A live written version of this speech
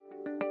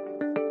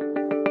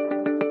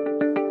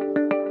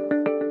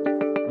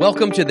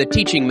Welcome to the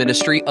teaching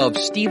ministry of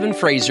Stephen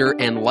Fraser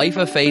and Life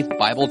of Faith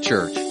Bible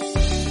Church,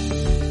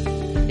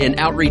 an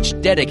outreach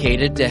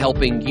dedicated to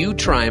helping you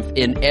triumph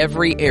in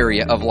every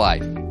area of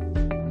life.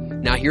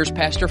 Now here's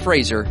Pastor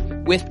Fraser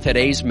with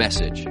today's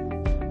message.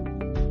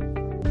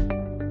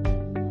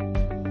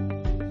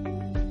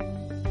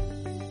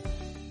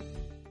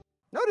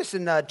 Notice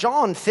in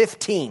John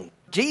 15,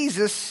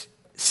 Jesus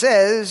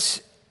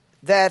says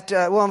that,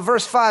 in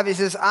verse 5, he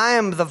says, I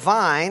am the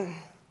vine,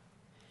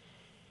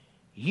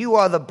 you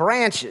are the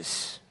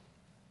branches.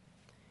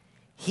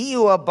 He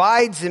who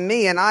abides in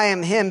me and I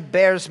am him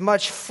bears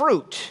much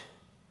fruit,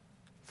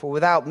 for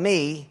without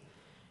me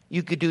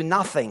you could do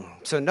nothing.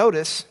 So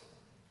notice,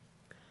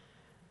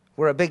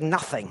 we're a big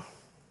nothing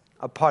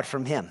apart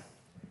from him.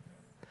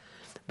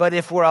 But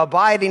if we're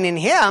abiding in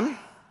him,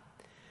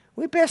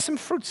 we bear some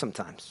fruit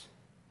sometimes.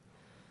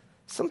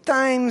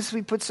 Sometimes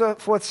we put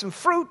forth some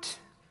fruit.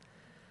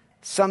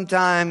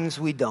 Sometimes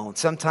we don't.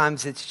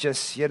 Sometimes it's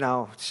just,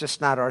 it's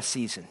just not our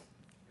season.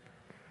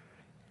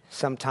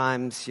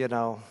 Sometimes,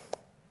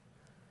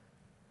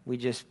 we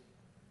just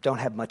don't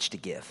have much to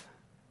give.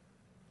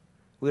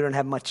 We don't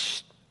have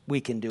much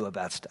we can do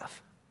about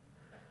stuff.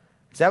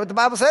 Is that what the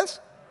Bible says?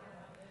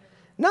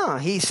 No,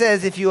 he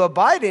says if you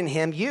abide in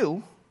him,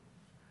 you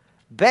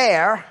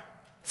bear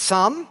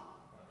some,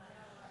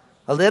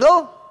 a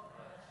little,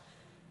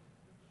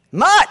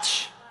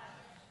 much.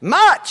 How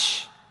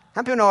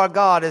many people know our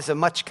God is a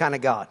much kind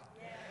of God?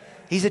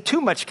 He's a too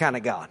much kind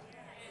of God,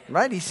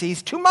 right?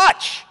 He's too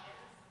much.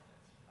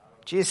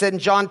 Jesus said in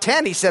John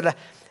 10, he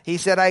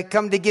said, I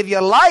come to give you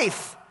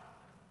life.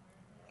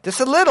 Just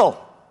a little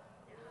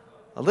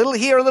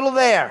here, a little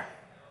there.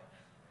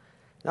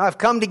 Now I've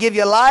come to give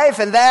you life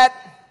and that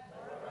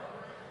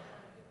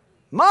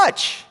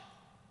much,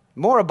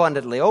 more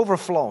abundantly,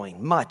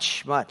 overflowing,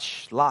 much,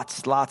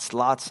 lots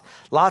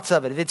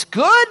of it. If it's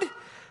good,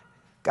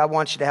 God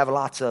wants you to have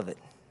lots of it.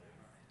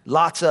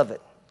 Lots of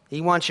it.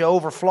 He wants you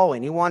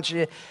overflowing. He wants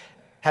you to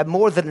have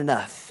more than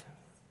enough.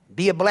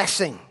 Be a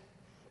blessing.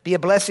 Be a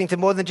blessing to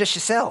more than just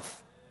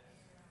yourself.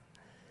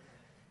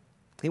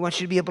 He wants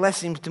you to be a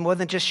blessing to more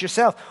than just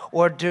yourself,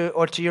 or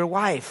to your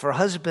wife or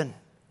husband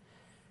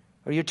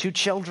or your 2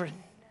 children.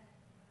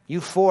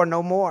 You 4,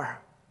 no more.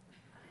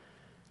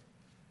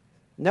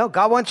 No,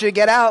 God wants you to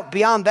get out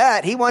beyond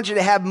that. He wants you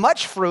to have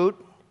much fruit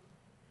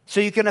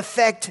so you can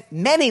affect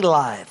many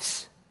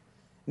lives.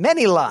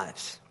 Many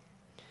lives.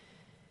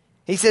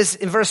 He says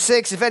in verse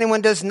 6, if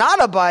anyone does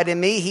not abide in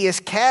me, he is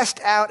cast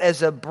out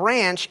as a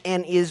branch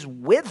and is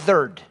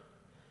withered.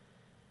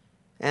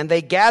 And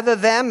they gather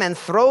them and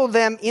throw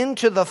them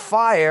into the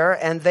fire,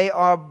 and they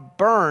are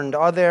burned.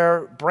 Are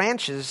there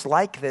branches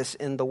like this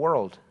in the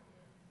world?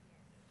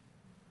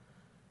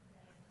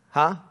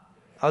 Are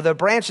there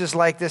branches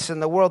like this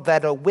in the world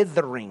that are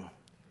withering?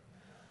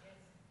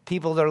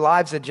 People, their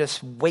lives are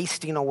just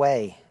wasting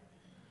away.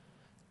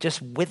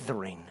 Just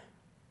withering.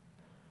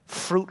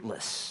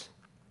 Fruitless.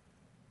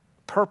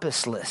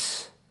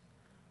 Purposeless,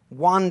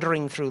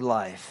 wandering through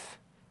life,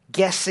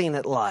 guessing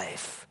at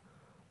life,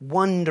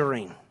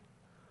 wondering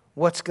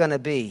what's going to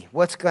be,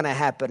 what's going to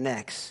happen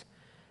next.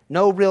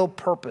 No real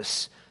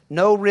purpose,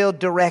 no real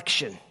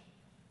direction.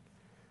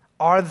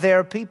 Are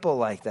there people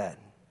like that?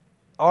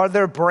 Are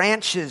there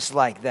branches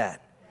like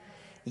that?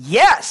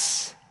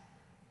 Yes.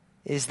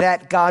 Is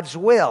that God's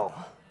will?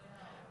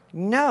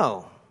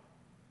 No.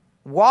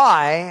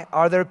 Why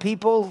are there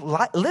people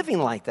living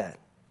like that?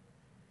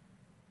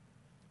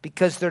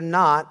 Because they're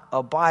not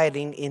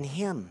abiding in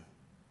him.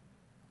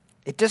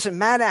 It doesn't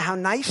matter how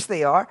nice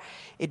they are.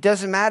 It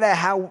doesn't matter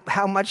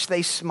how much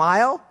they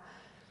smile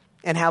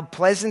and how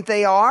pleasant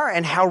they are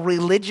and how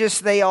religious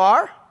they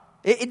are.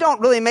 It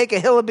don't really make a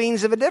hill of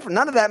beans of a difference.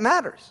 None of that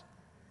matters.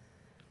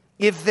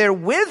 If they're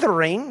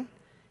withering,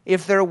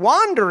 if they're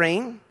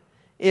wandering,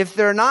 if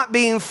they're not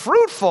being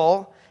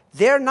fruitful,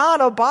 they're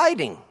not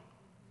abiding.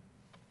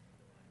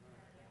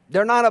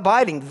 They're not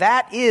abiding.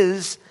 That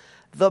is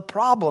the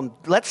problem.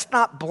 Let's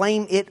not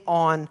blame it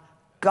on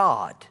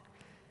God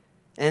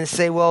and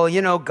say,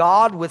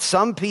 God, with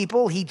some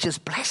people, he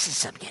just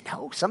blesses them,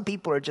 Some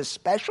people are just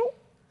special,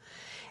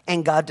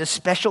 and God does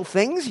special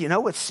things,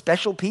 with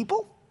special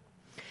people.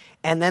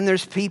 And then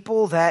there's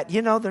people that,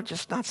 they're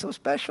just not so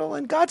special,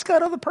 and God's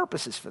got other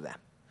purposes for them.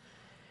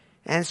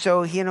 And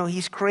so,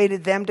 he's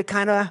created them to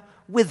kind of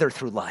wither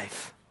through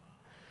life,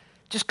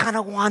 just kind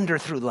of wander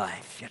through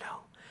life,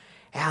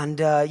 And,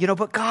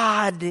 but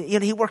God,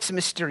 he works in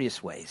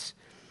mysterious ways.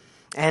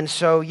 And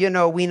so,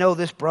 we know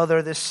this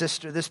brother, this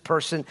sister, this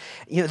person,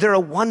 they're a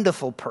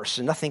wonderful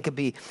person. Nothing could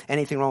be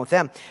anything wrong with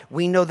them.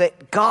 We know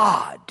that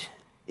God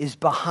is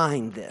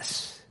behind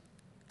this.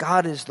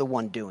 God is the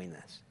one doing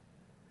this.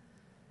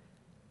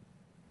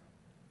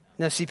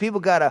 Now, see, people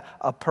got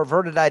a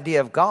perverted idea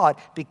of God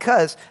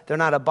because they're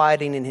not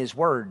abiding in his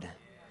word.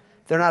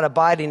 They're not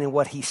abiding in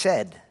what he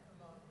said.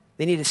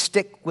 They need to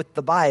stick with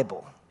the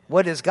Bible.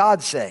 What does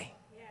God say?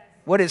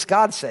 What does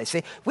God say?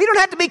 See, we don't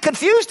have to be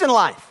confused in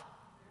life.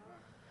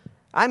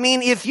 I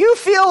mean, if you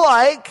feel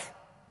like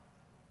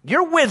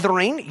you're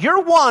withering,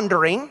 you're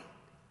wandering,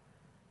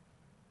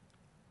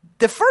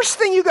 the first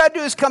thing you got to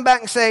do is come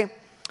back and say,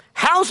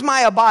 how's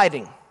my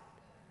abiding?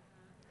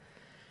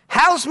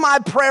 How's my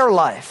prayer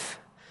life?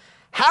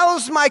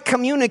 How's my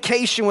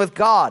communication with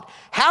God?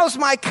 How's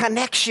my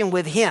connection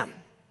with Him?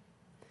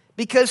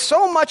 Because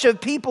so much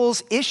of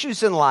people's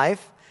issues in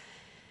life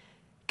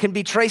can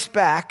be traced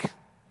back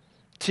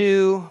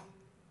to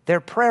their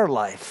prayer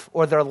life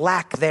or their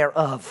lack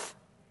thereof.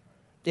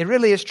 It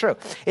really is true.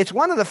 It's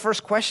one of the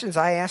first questions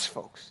I ask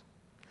folks.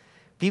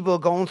 People are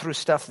going through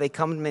stuff. They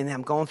come to me and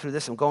I'm going through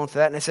this, I'm going through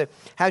that. And I say,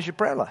 how's your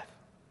prayer life?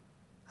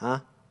 Huh?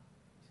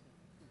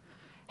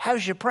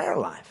 How's your prayer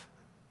life?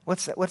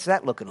 What's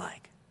that looking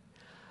like?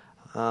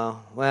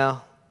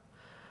 Well,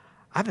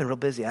 I've been real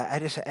busy.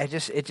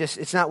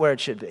 It's not where it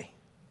should be.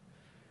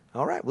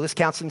 All right, well, this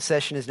counseling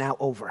session is now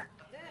over.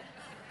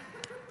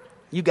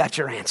 You got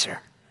your answer.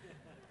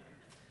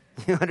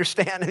 You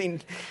understand? I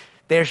mean,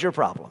 there's your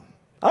problem.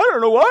 I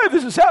don't know why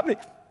this is happening.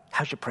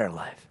 How's your prayer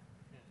life?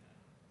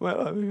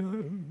 Well,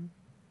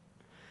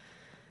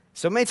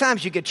 so many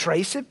times you could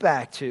trace it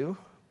back to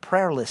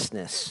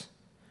prayerlessness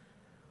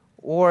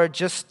or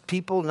just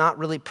people not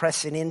really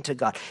pressing into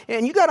God.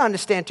 And you got to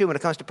understand, too, when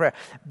it comes to prayer,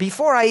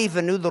 before I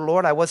even knew the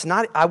Lord, I was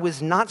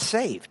not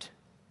saved.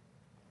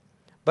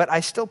 But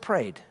I still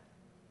prayed.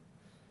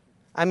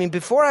 I mean,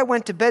 before I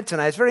went to bed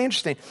tonight, it's very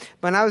interesting.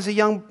 When I was a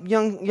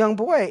young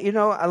boy, you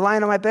know,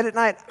 lying on my bed at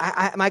night,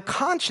 my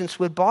conscience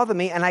would bother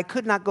me, and I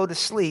could not go to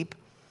sleep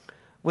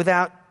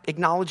without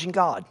acknowledging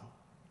God.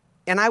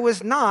 And I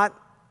was not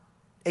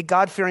a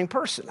God-fearing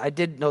person. I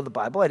did know the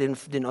Bible. I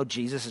didn't know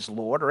Jesus as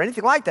Lord or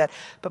anything like that.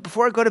 But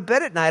before I go to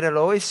bed at night, I'd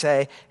always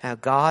say,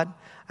 God,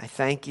 I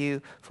thank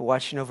you for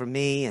watching over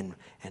me and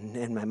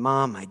my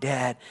mom, my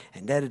dad,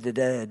 and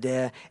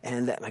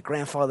and that my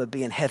grandfather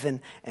be in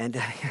heaven.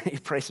 And you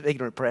pray some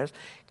ignorant prayers.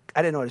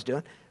 I didn't know what I was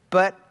doing.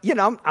 But, you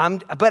know,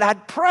 but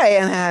I'd pray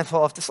and then I'd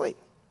fall off to sleep.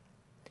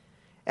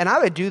 And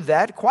I would do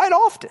that quite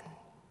often.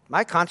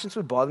 My conscience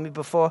would bother me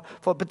before.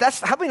 But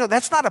that's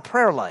not a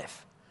prayer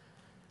life.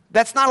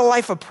 That's not a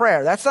life of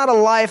prayer. That's not a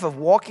life of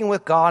walking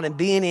with God and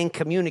being in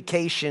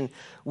communication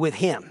with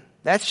Him.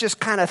 That's just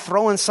kind of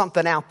throwing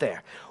something out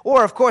there.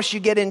 Or, of course, you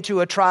get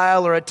into a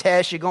trial or a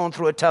test, you're going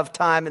through a tough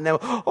time, and then,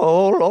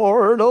 oh,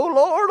 Lord, oh,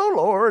 Lord, oh,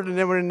 Lord, and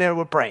then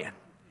we're praying,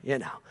 you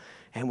know,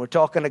 and we're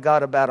talking to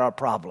God about our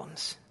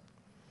problems.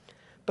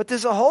 But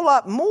there's a whole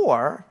lot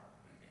more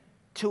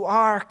to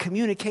our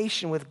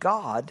communication with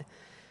God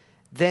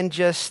than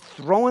just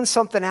throwing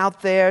something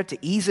out there to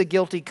ease a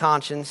guilty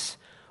conscience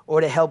or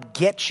to help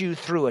get you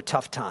through a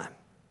tough time.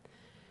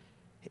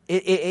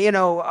 You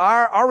know,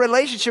 our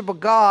relationship with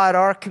God,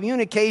 our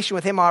communication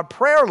with Him, our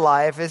prayer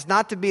life is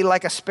not to be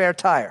like a spare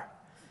tire.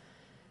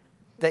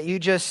 That you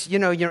just, you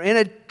know, you're in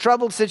a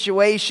troubled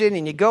situation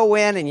and you go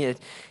in and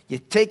you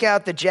take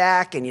out the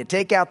jack and you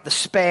take out the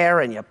spare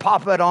and you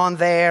pop it on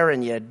there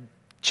and you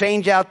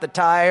change out the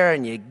tire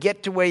and you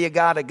get to where you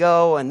got to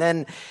go and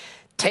then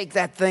take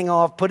that thing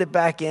off, put it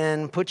back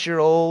in, put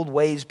your old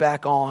ways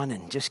back on,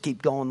 and just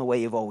keep going the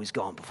way you've always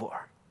gone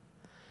before.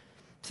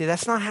 See,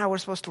 that's not how we're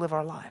supposed to live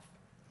our life.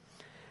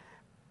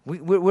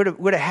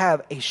 We're to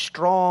have a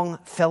strong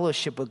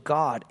fellowship with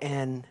God,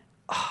 and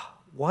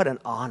what an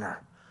honor,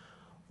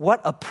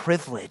 what a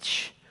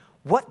privilege,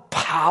 what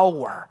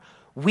power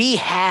we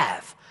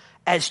have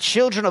as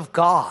children of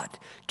God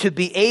to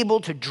be able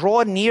to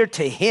draw near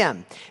to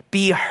Him,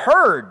 be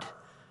heard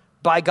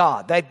by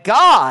God, that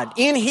God,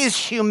 in His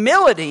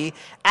humility,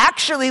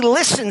 actually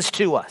listens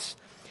to us.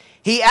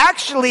 He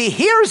actually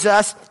hears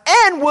us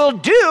and will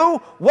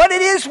do what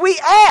it is we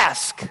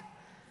ask.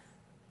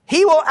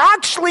 He will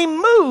actually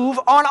move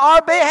on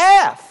our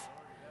behalf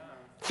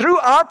through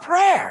our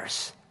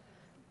prayers.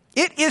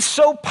 It is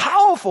so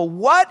powerful.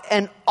 What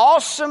an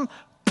awesome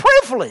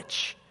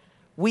privilege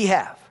we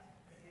have.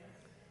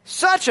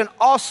 Such an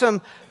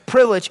awesome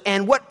privilege,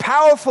 and what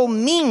powerful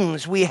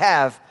means we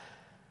have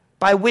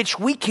by which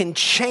we can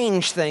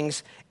change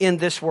things in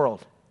this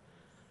world.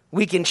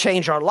 We can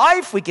change our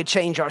life. We can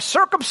change our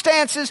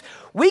circumstances.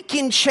 We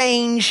can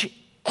change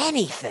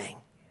anything.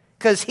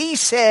 Because He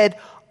said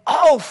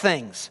all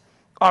things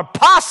are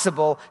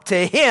possible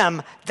to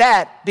him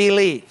that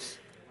believes.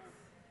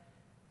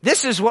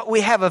 This is what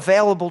we have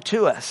available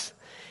to us.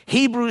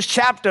 Hebrews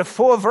chapter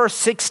 4 verse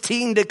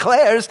 16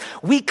 declares,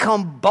 we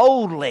come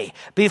boldly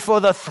before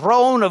the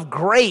throne of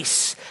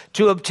grace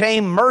to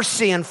obtain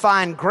mercy and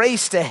find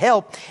grace to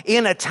help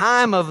in a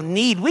time of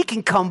need. We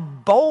can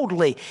come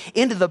boldly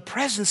into the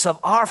presence of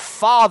our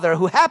Father,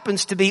 who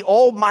happens to be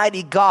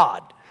Almighty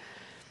God.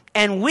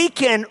 And we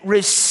can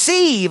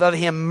receive of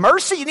him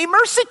mercy. You need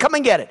mercy? Come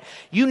and get it.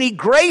 You need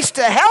grace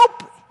to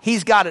help?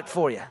 He's got it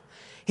for you.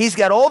 He's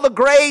got all the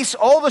grace,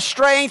 all the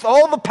strength,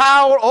 all the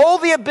power, all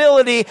the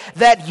ability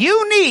that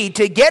you need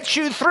to get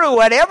you through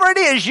whatever it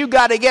is you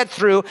got to get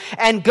through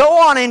and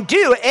go on and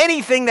do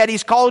anything that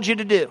he's called you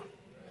to do.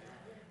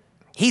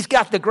 He's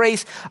got the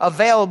grace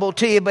available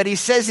to you, but he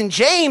says in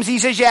James, he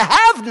says, you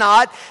have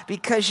not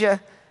because you...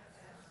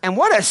 And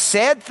what a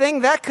sad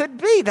thing that could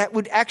be. That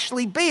would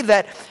actually be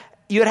that,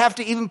 You'd have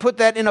to even put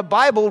that in a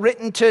Bible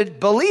written to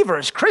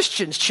believers,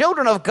 Christians,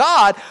 children of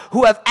God,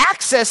 who have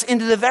access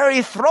into the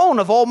very throne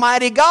of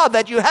Almighty God,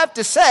 that you have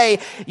to say,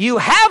 you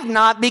have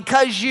not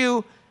because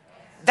you,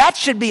 that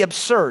should be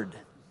absurd.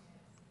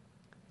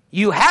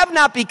 You have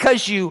not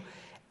because you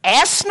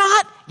ask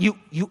not?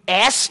 You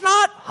ask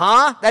not?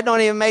 Huh? That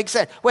don't even make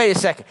sense. Wait a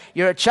second.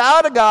 You're a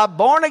child of God,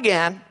 born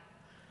again,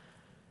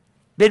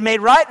 been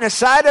made right in the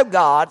sight of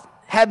God,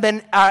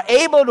 are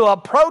able to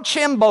approach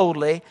Him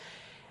boldly.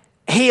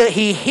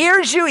 He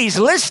hears you. He's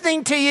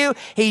listening to you.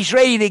 He's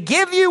ready to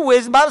give you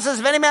wisdom. The Bible says,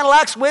 if any man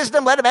lacks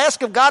wisdom, let him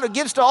ask of God who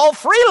gives to all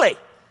freely,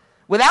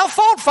 without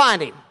fault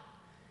finding.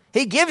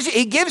 He gives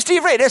to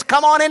you free. Just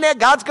come on in there.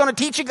 God's going to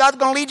teach you. God's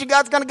going to lead you.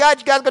 God's going to guide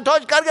you. God's going to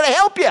talk you. God's going to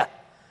help you.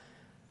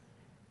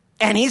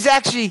 And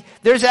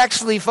there's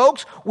actually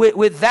folks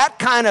with that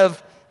kind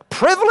of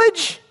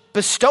privilege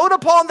bestowed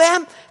upon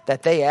them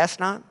that they ask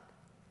not.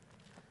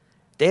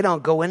 They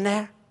don't go in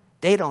there.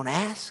 They don't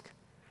ask.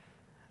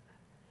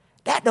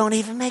 That don't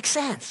even make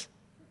sense.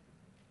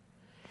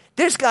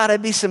 There's got to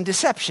be some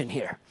deception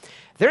here.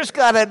 There's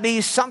got to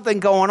be something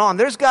going on.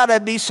 There's got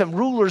to be some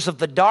rulers of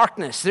the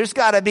darkness. There's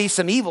got to be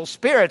some evil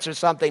spirits or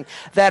something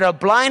that are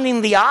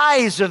blinding the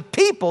eyes of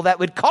people that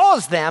would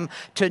cause them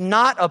to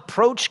not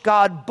approach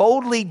God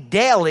boldly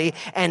daily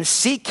and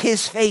seek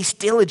His face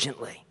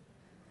diligently,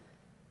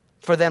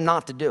 for them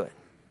not to do it.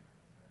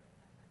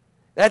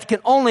 That can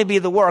only be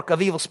the work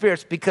of evil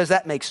spirits, because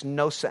that makes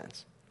no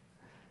sense.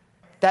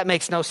 That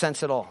makes no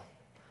sense at all.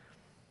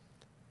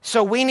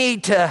 So we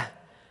need to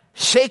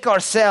shake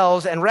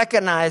ourselves and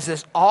recognize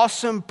this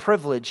awesome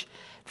privilege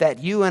that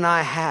you and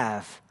I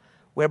have,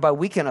 whereby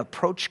we can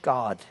approach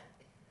God.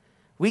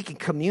 We can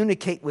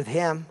communicate with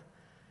Him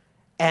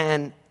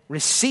and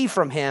receive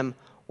from Him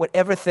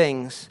whatever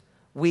things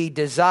we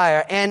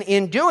desire. And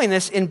in doing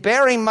this, in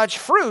bearing much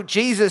fruit,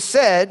 Jesus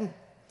said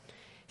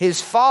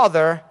His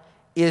Father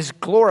is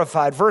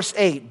glorified. Verse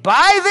 8,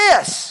 by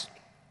this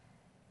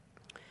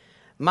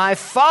my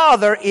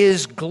Father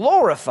is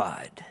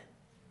glorified,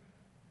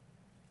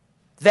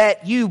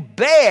 that you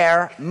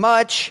bear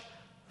much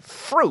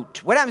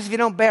fruit. What happens if you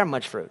don't bear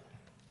much fruit?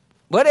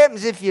 What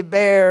happens if you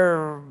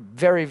bear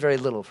very, very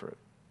little fruit?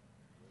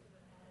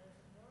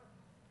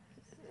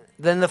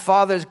 Then the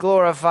Father is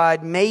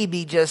glorified,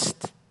 maybe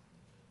just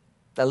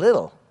a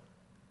little.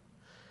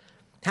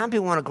 How many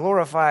people want to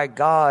glorify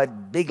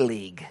God big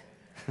league?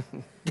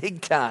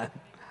 Big time.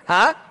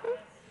 Huh?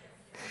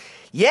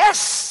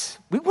 Yes,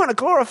 we want to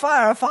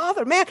glorify our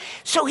Father, man.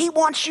 So He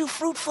wants you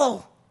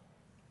fruitful.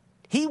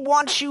 He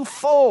wants you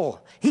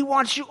full. He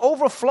wants you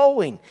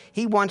overflowing.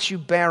 He wants you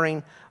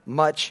bearing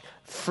much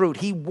fruit.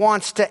 He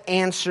wants to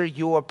answer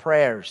your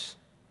prayers.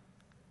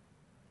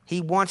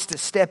 He wants to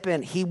step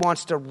in. He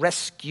wants to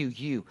rescue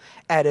you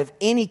out of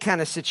any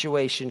kind of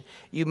situation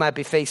you might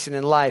be facing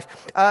in life.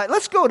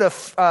 Let's go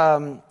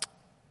to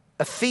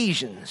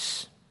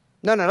Ephesians.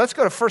 Let's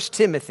go to 1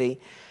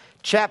 Timothy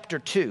chapter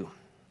 2.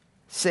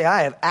 Say,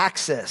 I have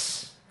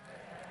access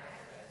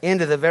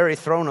into the very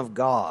throne of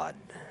God.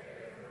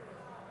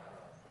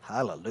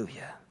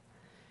 Hallelujah.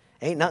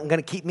 Ain't nothing going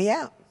to keep me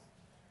out.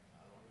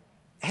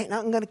 Ain't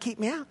nothing going to keep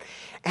me out.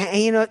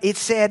 And it's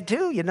sad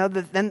too,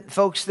 that then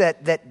folks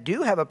that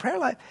do have a prayer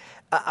life,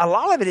 a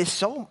lot of it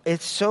is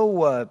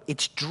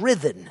it's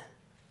driven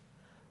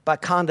by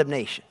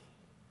condemnation.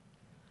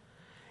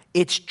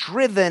 It's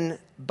driven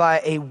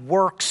by a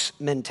works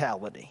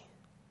mentality.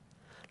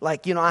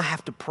 Like, I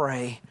have to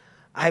pray.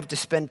 I have to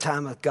spend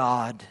time with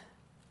God.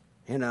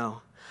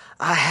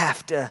 I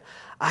have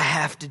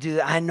to do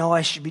that. I know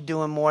I should be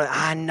doing more.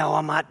 I know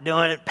I'm not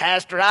doing it,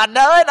 Pastor. I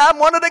know it. I'm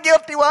one of the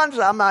guilty ones.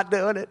 I'm not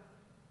doing it.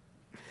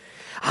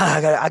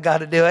 I got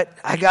to do it.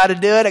 I got to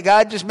do it. I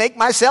got to just make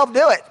myself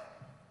do it.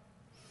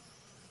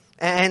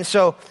 And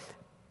so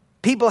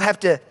people have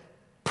to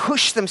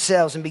push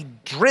themselves and be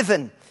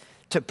driven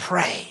to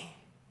pray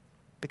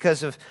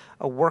because of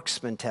a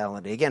works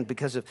mentality. Again,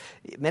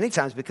 many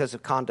times because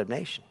of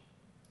condemnation.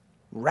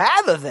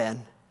 Rather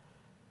than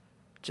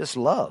just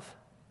love,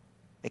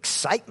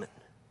 excitement.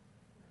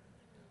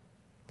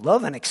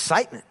 Love and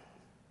excitement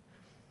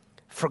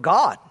for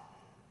God,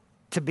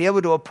 to be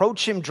able to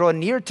approach Him, draw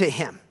near to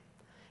Him,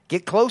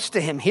 get close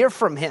to Him, hear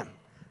from Him,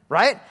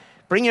 right?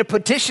 Bring your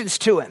petitions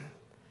to Him,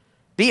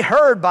 be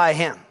heard by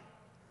Him.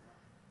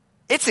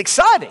 It's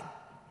exciting.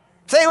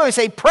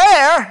 Say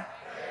prayer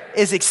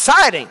is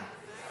exciting.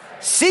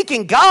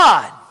 Seeking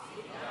God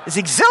is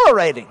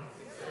exhilarating.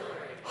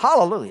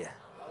 Hallelujah.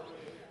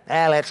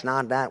 That's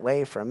not that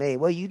way for me.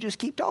 Well, you just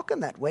keep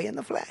talking that way in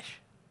the flesh.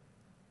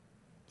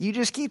 You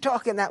just keep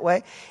talking that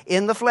way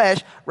in the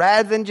flesh,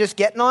 rather than just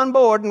getting on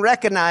board and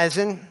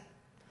recognizing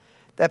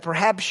that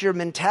perhaps your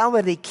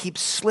mentality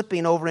keeps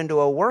slipping over into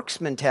a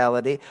works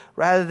mentality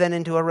rather than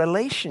into a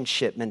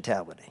relationship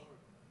mentality.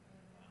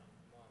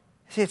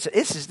 See,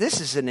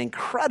 this is an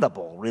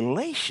incredible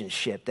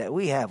relationship that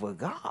we have with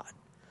God.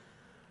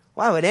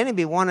 Why would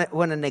anybody want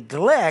to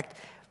neglect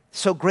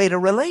so great a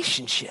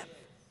relationship?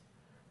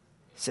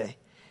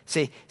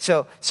 See,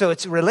 so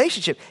it's a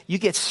relationship. You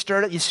get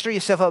stirred up, you stir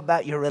yourself up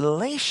about your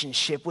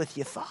relationship with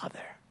your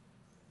Father.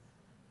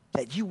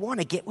 That you want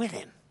to get with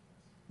him.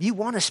 You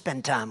want to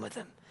spend time with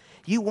him.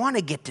 You want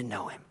to get to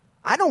know him.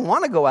 I don't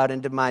want to go out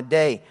into my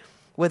day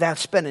without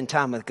spending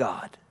time with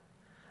God.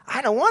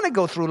 I don't want to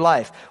go through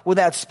life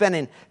without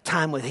spending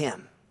time with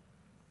him.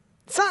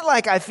 It's not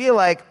like I feel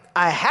like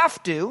I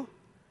have to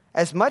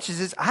as much as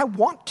it's I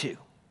want to.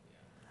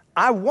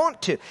 I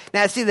want to.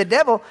 Now, see, the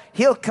devil,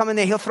 he'll come in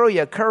there, he'll throw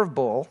you a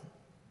curveball,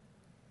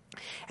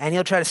 and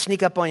he'll try to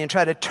sneak up on you and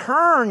try to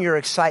turn your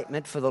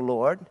excitement for the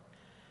Lord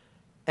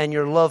and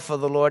your love for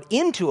the Lord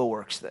into a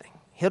works thing.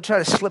 He'll try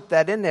to slip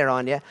that in there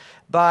on you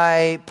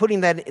by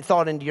putting that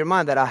thought into your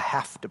mind that I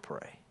have to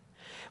pray.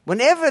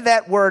 Whenever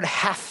that word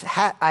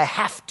I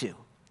have to,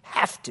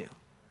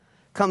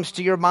 comes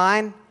to your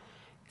mind,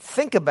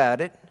 think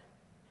about it,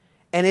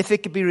 and if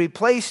it could be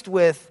replaced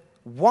with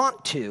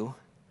want to,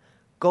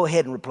 go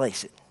ahead and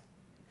replace it.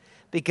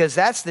 Because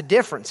that's the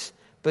difference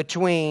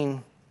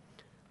between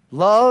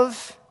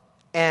love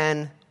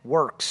and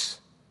works.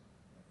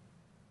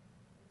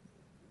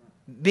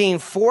 Being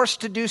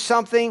forced to do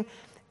something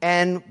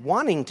and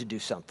wanting to do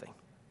something.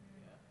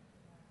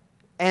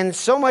 And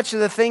so much of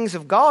the things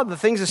of God, the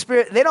things of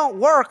Spirit, they don't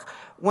work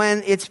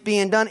when it's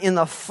being done in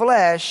the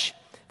flesh,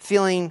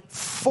 feeling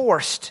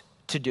forced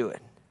to do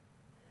it.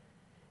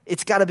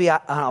 It's got to be,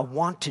 I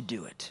want to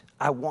do it.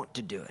 I want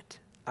to do it.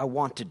 I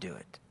want to do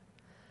it.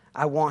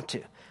 I want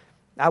to.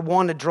 I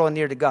want to draw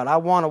near to God. I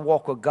want to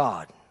walk with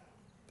God.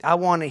 I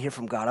want to hear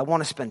from God. I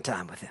want to spend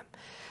time with him.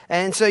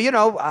 And so,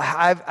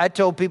 I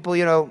told people,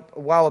 a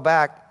while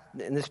back,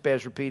 and this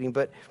bears repeating,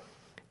 but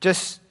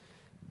just,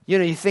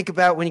 you think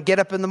about when you get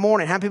up in the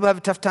morning. How many people have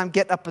a tough time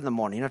getting up in the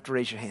morning? You don't have to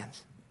raise your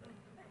hands.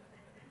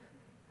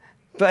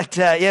 But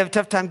you have a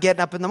tough time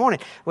getting up in the morning.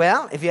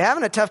 Well, if you're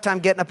having a tough time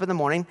getting up in the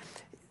morning,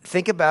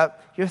 think about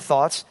your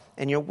thoughts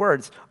and your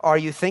words. Are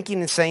you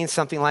thinking and saying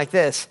something like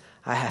this?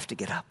 I have to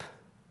get up.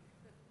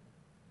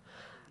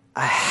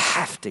 I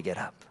have to get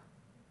up.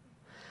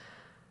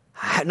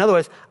 In other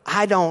words,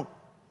 I don't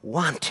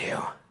want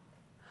to.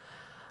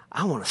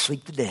 I want to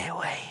sleep the day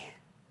away.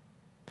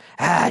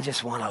 I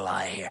just want to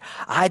lie here.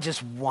 I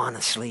just want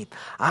to sleep.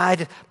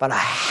 But I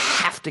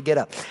have to get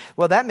up.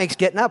 Well, that makes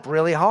getting up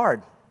really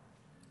hard.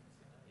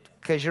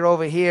 Because you're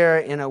over here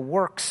in a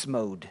works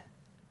mode.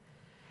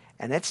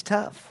 And it's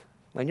tough.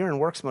 When you're in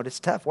works mode, it's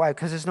tough. Why?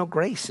 Because there's no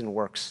grace in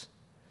works.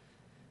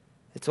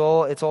 It's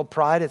all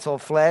pride, it's all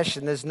flesh,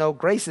 and there's no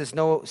grace, there's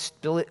no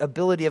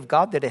ability of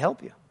God there to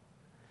help you.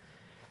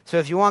 So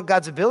if you want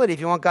God's ability, if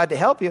you want God to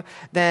help you,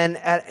 then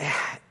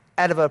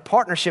out of a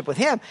partnership with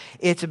him,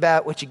 it's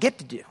about what you get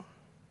to do.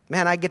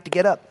 Man, I get to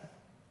get up.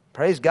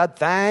 Praise God.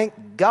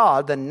 Thank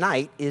God the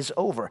night is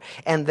over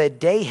and the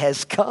day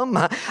has come.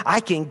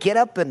 I can get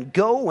up and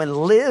go and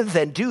live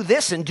and do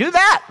this and do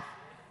that.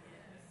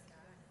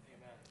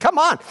 Come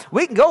on.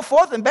 We can go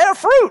forth and bear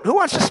fruit. Who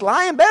wants to just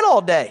lie in bed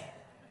all day?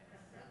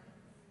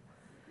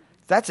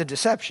 That's a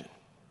deception.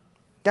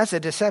 That's a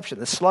deception.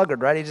 The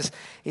sluggard, right?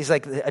 He's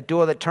like a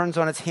door that turns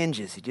on its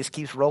hinges. He just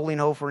keeps rolling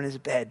over in his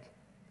bed.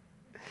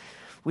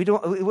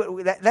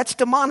 That's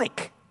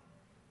demonic.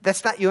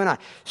 That's not you and I.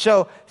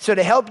 So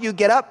to help you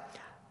get up,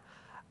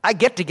 I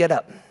get to get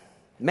up.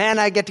 Man,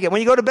 I get to get.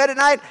 When you go to bed at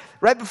night,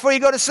 right before you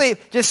go to sleep,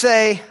 just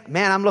say,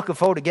 man, I'm looking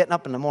forward to getting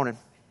up in the morning.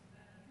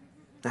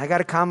 I got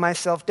to calm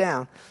myself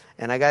down,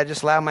 and I got to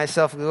just allow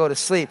myself to go to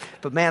sleep.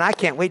 But man, I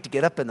can't wait to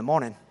get up in the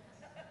morning.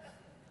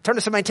 Turn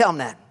to somebody and tell them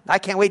that. I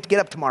can't wait to get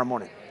up tomorrow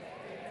morning.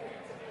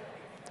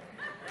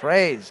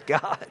 Praise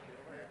God.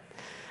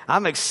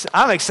 I'm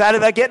excited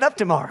about getting up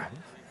tomorrow.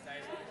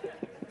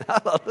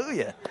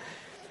 Hallelujah.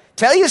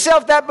 Tell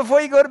yourself that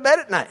before you go to bed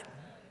at night.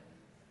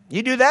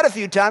 You do that a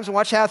few times and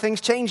watch how things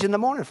change in the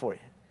morning for you.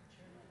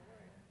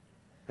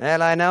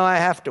 Well, I know I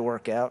have to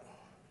work out.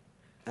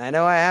 I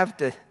know I have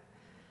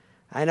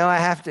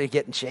to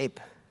get in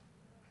shape.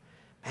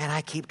 Man,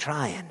 I keep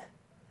trying.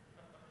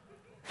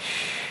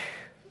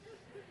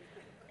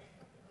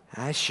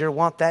 I sure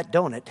want that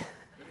donut.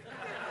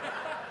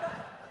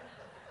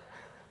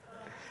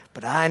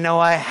 But I know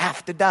I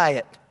have to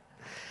diet.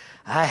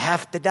 I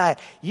have to diet.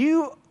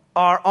 You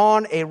are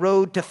on a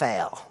road to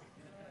fail.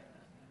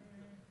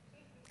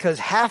 Because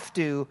have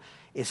to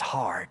is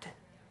hard.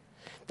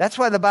 That's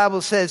why the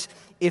Bible says,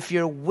 if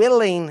you're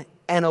willing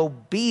and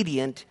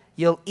obedient,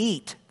 you'll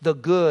eat the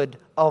good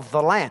of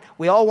the land.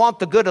 We all want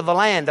the good of the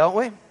land, don't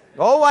we? We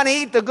all want to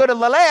eat the good of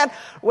the land.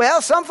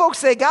 Well, some folks,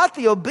 they got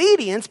the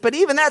obedience, but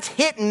even that's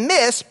hit and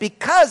miss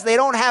because they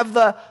don't have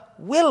the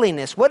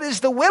willingness. What is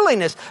the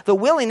willingness? The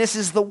willingness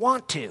is the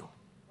want to.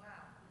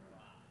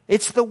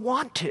 It's the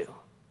want to.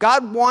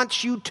 God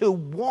wants you to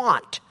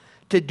want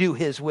to do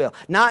his will.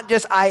 Not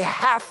just I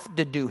have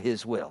to do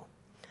his will.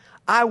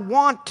 I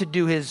want to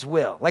do his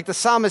will. Like the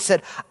psalmist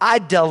said, I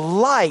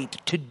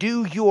delight to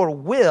do your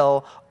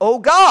will, O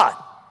God.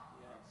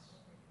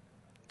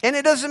 And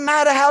it doesn't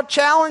matter how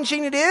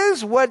challenging it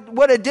is,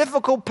 what a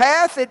difficult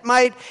path it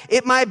might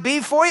be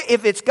for you.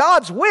 If it's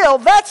God's will,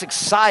 that's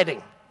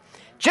exciting.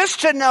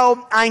 Just to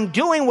know I'm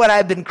doing what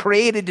I've been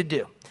created to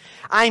do.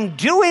 I'm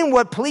doing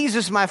what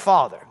pleases my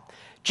Father.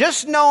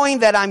 Just knowing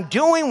that I'm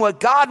doing what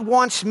God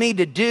wants me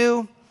to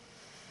do,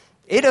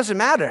 it doesn't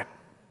matter.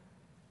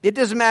 It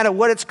doesn't matter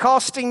what it's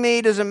costing me.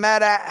 It doesn't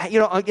matter,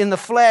 in the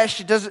flesh.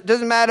 It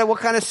doesn't matter what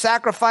kind of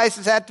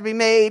sacrifices have to be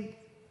made.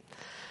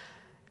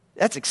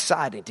 That's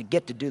exciting to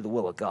get to do the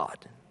will of God.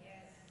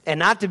 And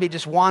not to be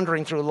just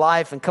wandering through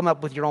life and come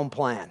up with your own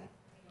plan.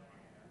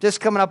 Just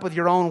coming up with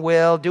your own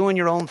will, doing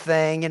your own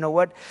thing.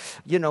 What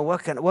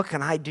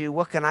can I do?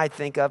 What can I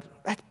think of?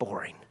 That's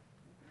boring.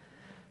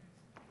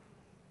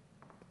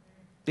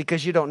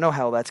 Because you don't know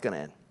how that's going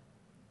to end.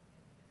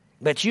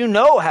 But you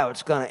know how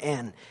it's going to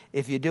end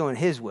if you're doing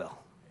His will.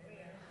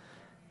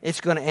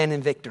 It's going to end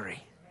in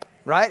victory.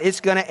 Right?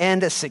 It's going to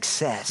end a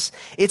success.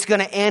 It's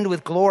going to end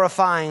with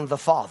glorifying the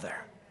Father.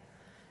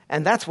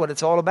 And that's what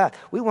it's all about.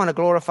 We want to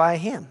glorify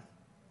Him.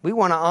 We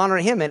want to honor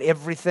Him in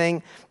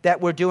everything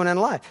that we're doing in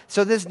life.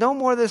 So there's no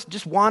more of this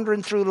just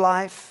wandering through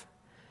life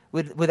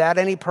without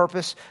any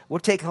purpose. We'll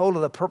take hold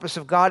of the purpose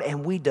of God,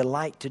 and we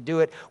delight to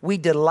do it. We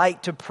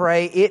delight to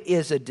pray. It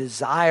is a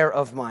desire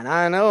of mine.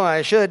 I know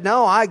I should.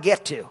 No, I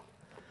get to.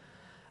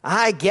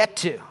 I get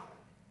to.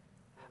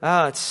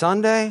 Oh, it's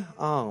Sunday?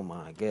 Oh,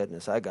 my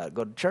goodness. I got to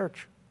go to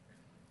church.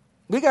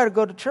 We got to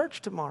go to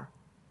church tomorrow.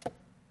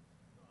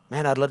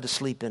 Man, I'd love to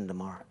sleep in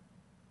tomorrow.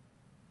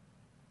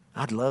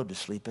 I'd love to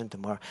sleep in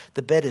tomorrow.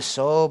 The bed is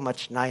so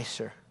much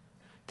nicer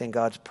than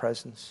God's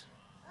presence.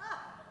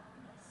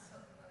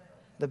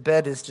 The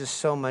bed is just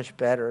so much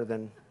better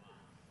than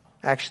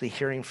actually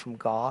hearing from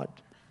God.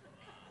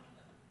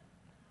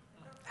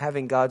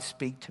 Having God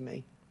speak to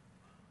me.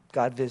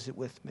 God visit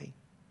with me.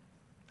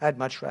 I'd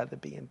much rather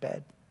be in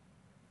bed.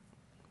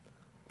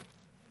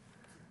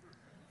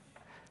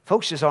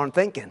 Folks just aren't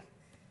thinking.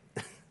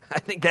 I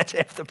think that's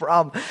half the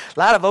problem. A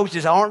lot of folks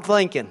just aren't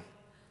thinking.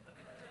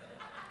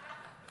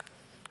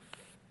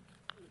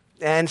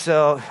 And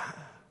so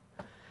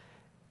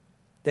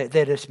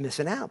they're just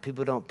missing out.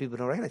 People don't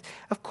recognize.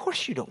 Of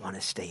course you don't want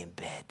to stay in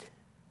bed.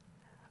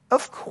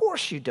 Of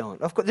course you don't.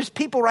 Of course, there's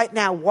people right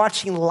now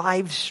watching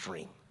live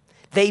stream.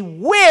 They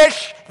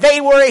wish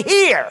they were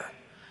here.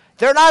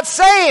 They're not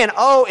saying,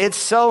 oh, it's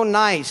so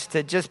nice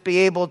to just be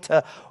able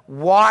to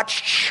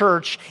watch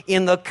church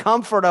in the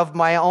comfort of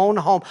my own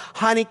home.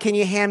 Honey, can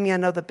you hand me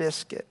another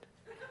biscuit?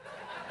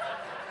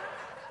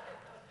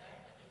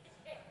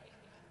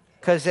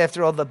 Because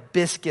after all, the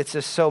biscuits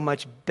are so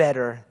much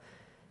better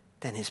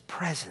than His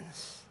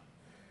presence.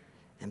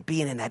 And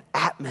being in that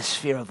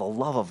atmosphere of the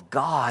love of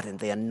God and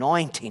the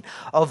anointing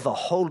of the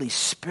Holy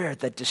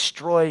Spirit that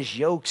destroys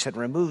yokes and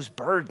removes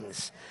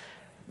burdens.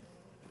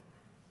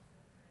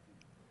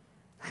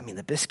 I mean,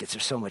 the biscuits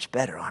are so much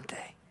better, aren't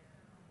they?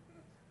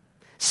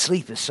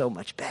 Sleep is so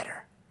much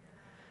better.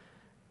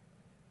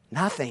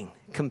 Nothing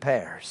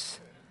compares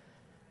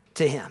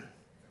to Him.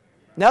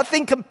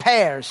 Nothing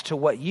compares to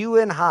what you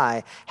and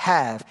I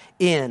have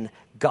in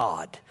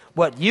God.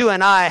 What you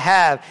and I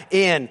have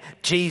in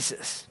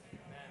Jesus.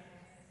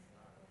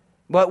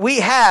 What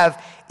we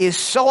have is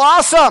so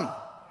awesome.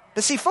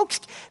 But see, folks,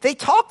 they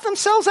talk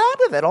themselves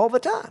out of it all the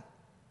time.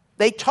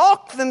 They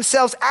talk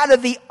themselves out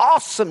of the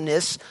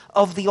awesomeness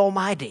of the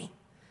Almighty.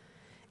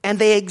 And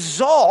they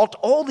exalt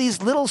all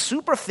these little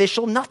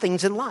superficial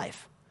nothings in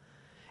life.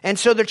 And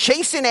so they're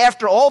chasing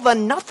after all the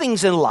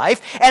nothings in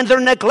life, and they're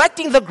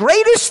neglecting the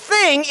greatest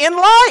thing in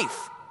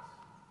life.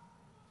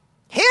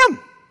 Him.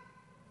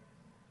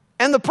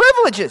 And the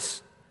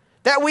privileges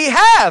that we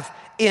have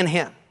in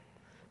Him.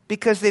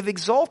 Because they've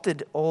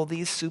exalted all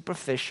these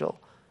superficial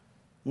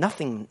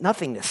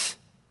nothingness.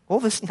 All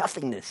this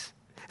nothingness.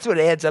 That's what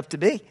it adds up to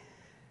be.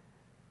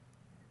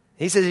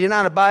 He says, you're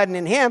not abiding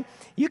in Him,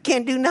 you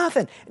can't do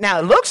nothing. Now,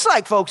 it looks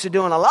like folks are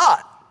doing a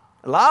lot.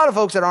 A lot of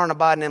folks that aren't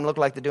abiding in Him look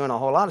like they're doing a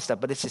whole lot of stuff,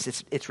 but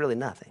it's really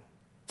nothing.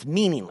 It's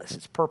meaningless.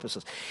 It's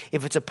purposeless.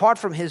 If it's apart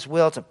from His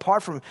will, it's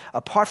apart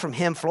from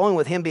Him, flowing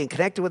with Him, being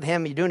connected with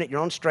Him, you're doing it your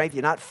own strength,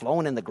 you're not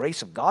flowing in the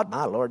grace of God.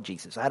 My Lord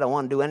Jesus, I don't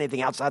want to do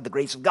anything outside the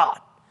grace of God.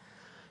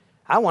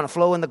 I want to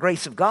flow in the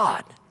grace of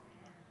God.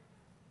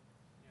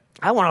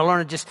 I want to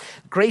learn just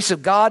grace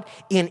of God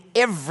in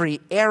every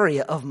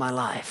area of my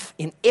life.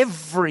 In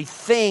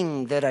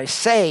everything that I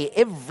say,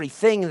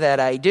 everything that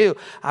I do,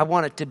 I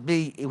want it to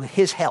be with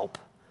His help,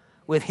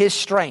 with His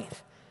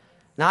strength.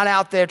 Not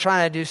out there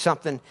trying to do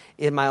something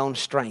in my own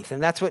strength.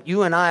 And that's what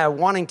you and I are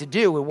wanting to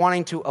do. We're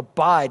wanting to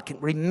abide,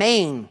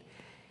 remain.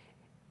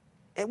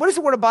 And what does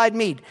the word abide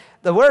mean?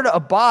 The word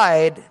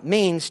abide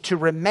means to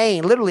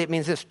remain. Literally, it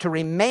means this, to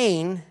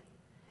remain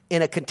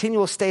in a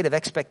continual state of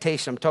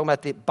expectation. I'm talking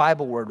about the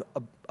Bible word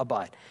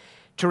abide.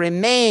 To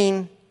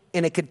remain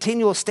in a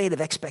continual state of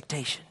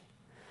expectation.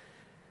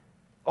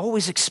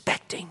 Always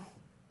expecting.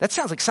 That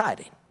sounds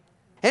exciting.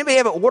 Anybody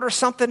ever order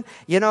something,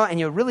 and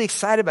you're really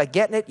excited about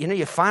getting it?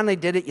 You finally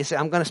did it. You say,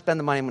 I'm going to spend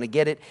the money. I'm going to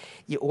get it.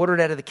 You order it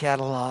out of the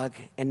catalog,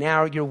 and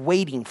now you're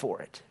waiting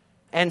for it.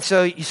 And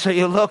so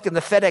you look, and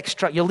the FedEx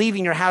truck, you're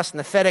leaving your house, and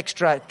the FedEx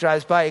truck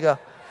drives by. You go,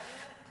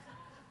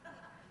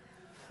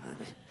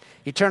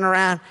 You turn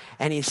around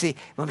and you see,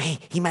 well,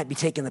 he might be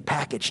taking the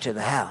package to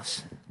the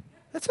house.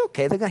 That's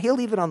okay. He'll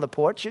leave it on the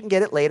porch. You can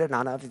get it later.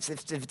 No, if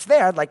it's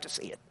there, I'd like to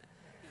see it.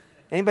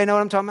 Anybody know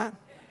what I'm talking about?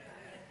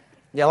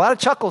 Yeah, a lot of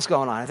chuckles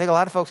going on. I think a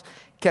lot of folks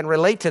can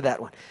relate to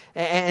that one.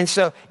 And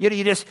so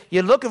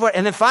you're looking for it,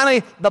 and then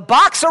finally the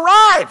box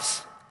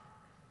arrives.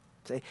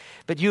 See?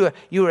 But you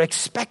were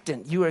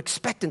expectant. You were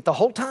expectant the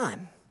whole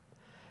time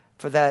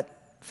for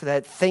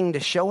that thing to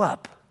show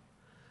up.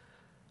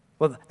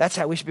 Well, that's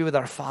how we should be with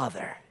our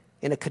Father,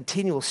 in a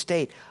continual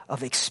state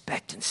of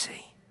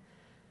expectancy.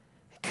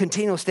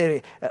 Continual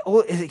state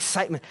of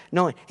excitement,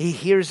 knowing He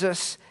hears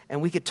us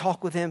and we could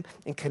talk with Him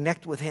and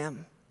connect with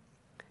Him.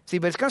 See,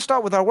 but it's going to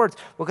start with our words.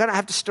 We're going to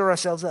have to stir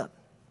ourselves up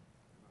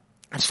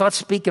and start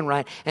speaking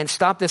right and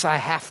stop this I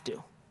have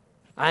to,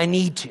 I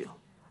need to,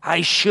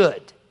 I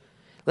should.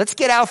 Let's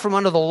get out from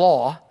under the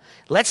law.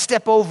 Let's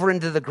step over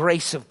into the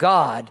grace of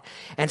God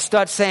and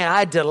start saying,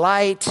 I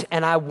delight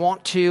and I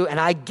want to and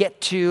I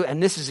get to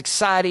and this is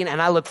exciting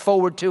and I look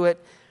forward to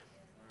it.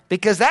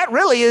 Because that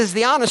really is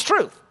the honest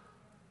truth.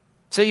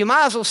 So you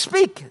might as well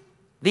speak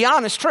the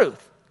honest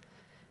truth.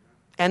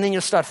 And then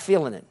you'll start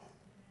feeling it.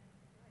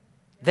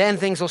 Then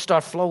things will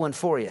start flowing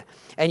for you.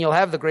 And you'll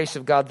have the grace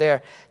of God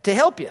there to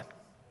help you.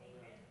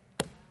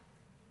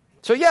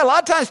 So yeah, a lot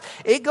of times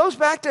it goes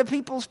back to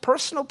people's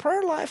personal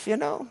prayer life, you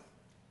know.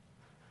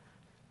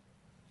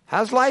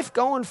 How's life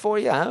going for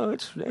you? Oh,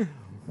 it's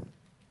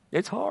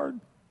hard.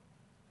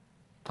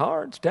 It's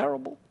hard. It's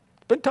terrible.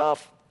 It's been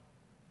tough.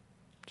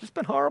 It's just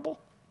been horrible.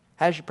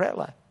 How's your prayer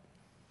life?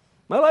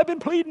 Well, I've been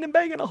pleading and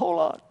begging a whole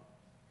lot.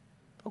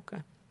 Okay.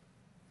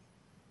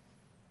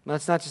 Well,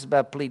 it's not just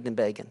about pleading and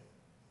begging.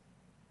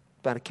 It's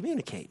about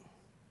communicating.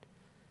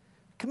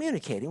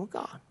 Communicating with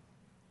God.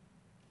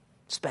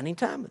 Spending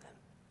time with Him.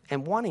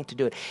 And wanting to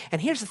do it.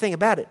 And here's the thing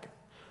about it.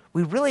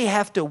 We really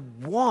have to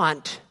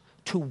want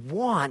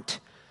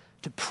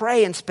to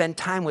pray and spend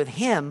time with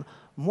Him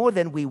more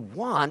than we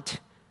want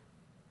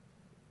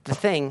the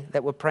thing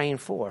that we're praying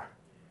for.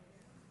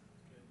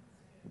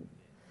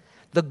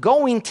 The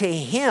going to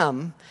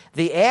Him,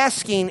 the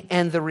asking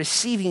and the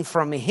receiving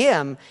from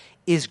Him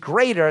is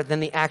greater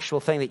than the actual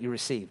thing that you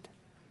received.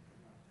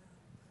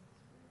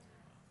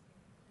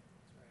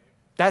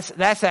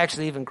 That's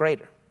actually even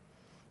greater.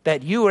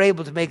 That you were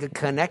able to make a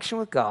connection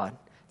with God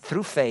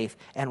through faith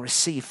and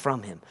receive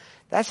from Him.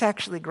 That's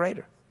actually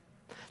greater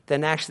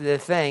than actually the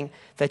thing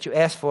that you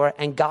asked for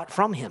and got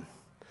from Him.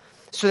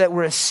 So that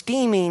we're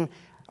esteeming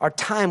our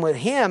time with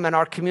Him and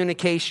our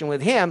communication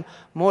with Him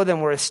more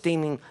than we're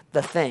esteeming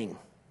the thing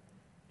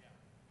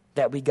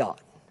that we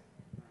got.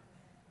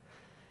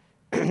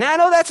 Now, I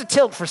know that's a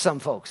tilt for some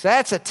folks.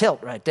 That's a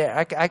tilt right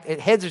there.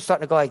 Heads are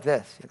starting to go like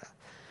this. You know.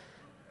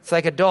 It's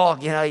like a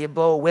dog, you know, you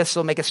blow a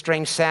whistle, make a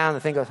strange sound,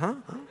 the thing goes, huh?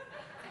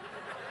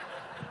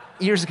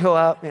 Ears go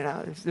up, you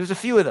know. There's a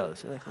few of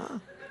those. You're like, huh?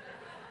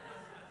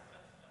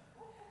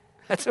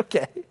 That's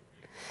okay.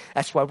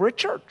 That's why we're at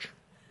church.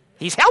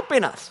 He's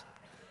helping us,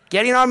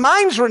 getting our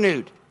minds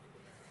renewed,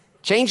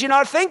 changing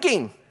our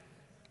thinking,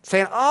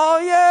 saying, oh,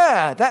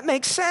 yeah, that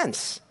makes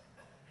sense.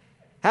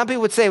 How many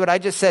people would say what I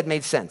just said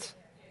made sense?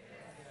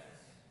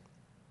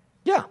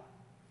 Yeah.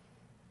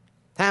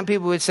 How many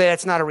people would say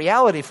that's not a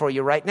reality for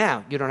you right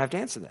now? You don't have to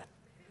answer that.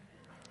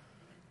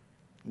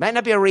 It might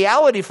not be a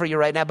reality for you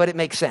right now, but it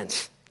makes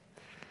sense.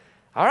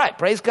 All right,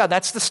 praise God.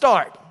 That's the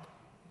start.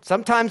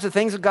 Sometimes the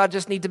things of God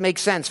just need to make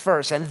sense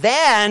first, and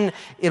then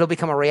it'll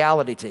become a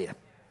reality to you.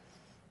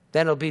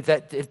 Then it'll be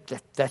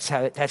that's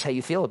how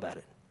you feel about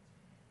it.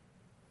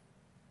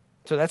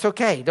 So that's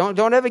okay.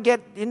 Don't ever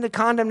get into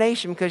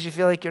condemnation because you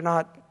feel like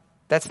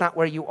that's not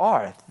where you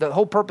are. The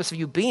whole purpose of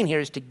you being here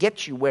is to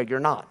get you where you're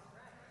not.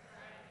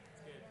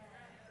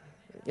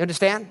 You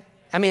understand?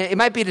 I mean, it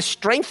might be to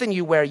strengthen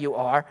you where you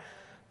are,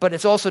 but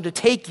it's also to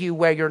take you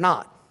where you're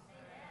not.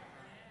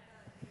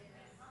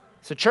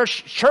 So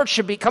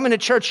coming to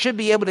church should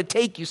be able to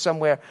take you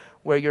somewhere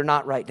where you're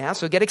not right now.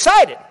 So get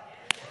excited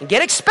and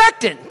get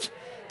expectant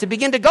to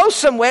begin to go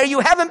somewhere you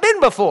haven't been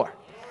before.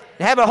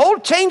 And have a whole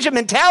change of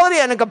mentality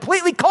and a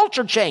completely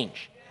culture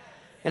change.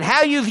 And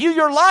how you view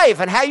your life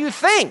and how you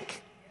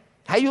think.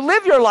 How you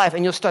live your life.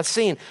 And you'll start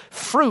seeing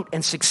fruit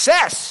and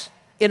success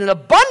in an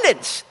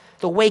abundance.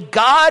 The way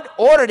God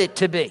ordered it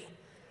to be.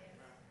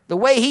 The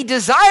way He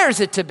desires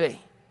it to be.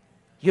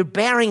 You're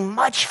bearing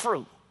much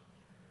fruit.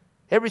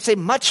 Everybody say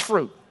much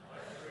fruit.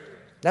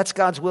 That's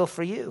God's will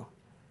for you.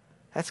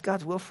 That's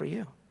God's will for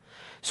you.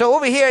 So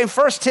over here in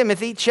 1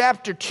 Timothy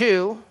chapter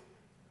 2,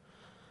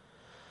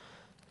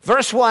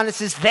 verse 1, it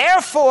says,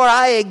 therefore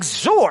I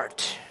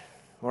exhort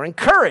or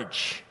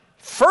encourage,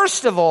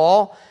 first of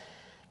all,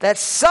 that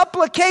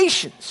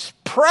supplications,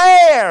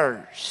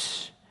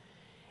 prayers,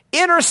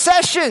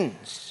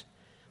 intercessions,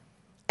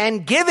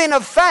 and giving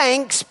of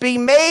thanks be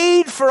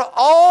made for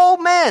all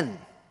men,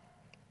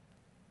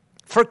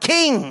 for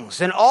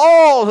kings and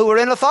all who are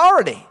in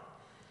authority,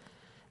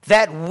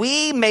 that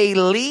we may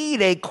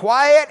lead a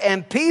quiet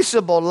and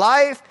peaceable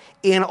life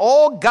in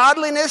all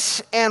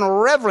godliness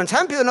and reverence. How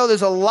many people know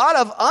there's a lot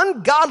of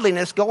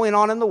ungodliness going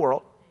on in the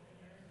world?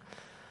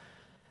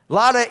 A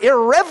lot of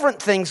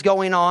irreverent things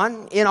going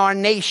on in our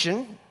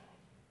nation.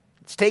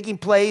 It's taking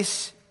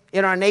place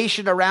in our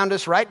nation around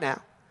us right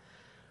now.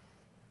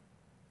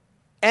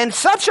 And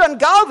such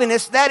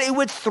ungodliness that it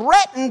would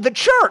threaten the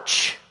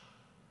church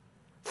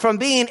from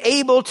being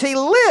able to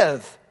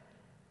live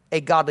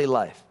a godly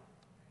life.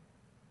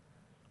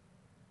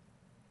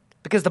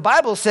 Because the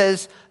Bible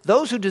says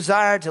those who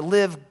desire to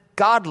live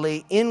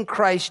godly in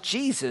Christ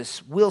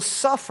Jesus will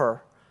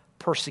suffer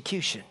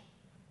persecution.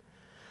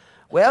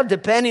 Well,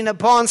 depending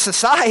upon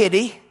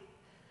society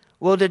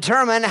will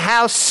determine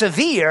how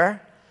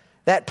severe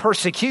that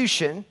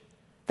persecution,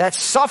 that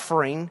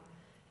suffering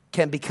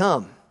can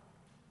become.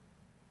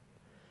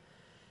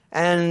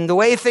 And the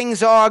way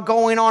things are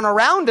going on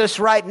around us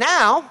right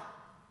now,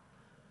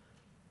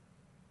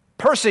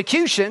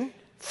 persecution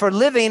for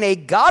living a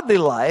godly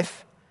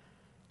life,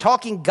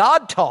 talking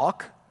God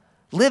talk,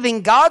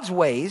 living God's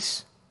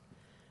ways,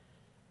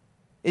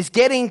 is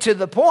getting to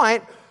the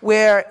point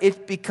where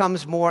it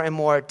becomes more and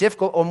more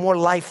difficult or more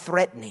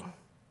life-threatening.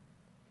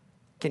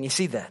 Can you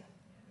see that?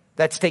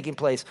 That's taking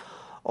place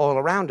all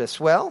around us.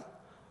 Well,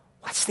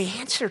 what's the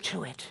answer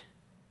to it?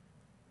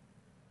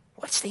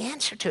 What's the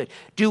answer to it?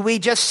 Do we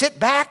just sit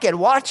back and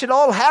watch it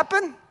all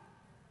happen?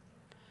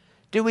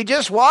 Do we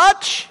just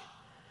watch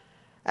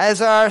as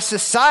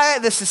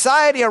the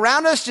society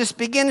around us just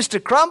begins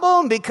to crumble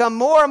and become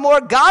more and more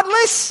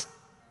godless?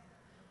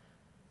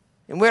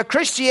 And where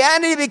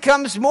Christianity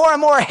becomes more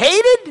and more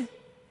hated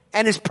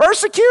and is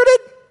persecuted?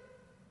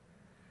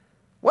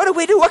 What do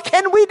we do? What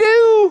can we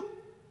do?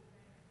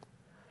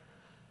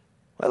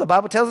 Well, the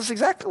Bible tells us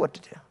exactly what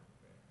to do.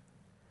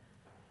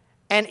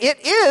 And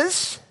it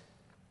is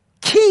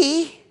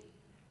key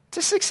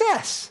to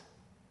success.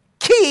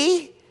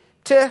 Key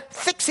to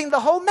fixing the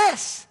whole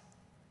mess.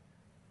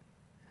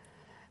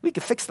 We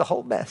can fix the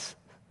whole mess.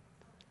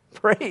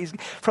 Praise.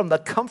 From the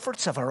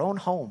comforts of our own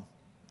home.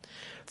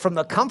 From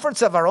the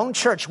comforts of our own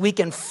church, we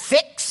can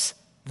fix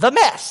the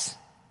mess.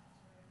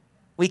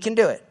 We can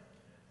do it.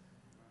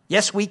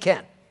 Yes, we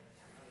can.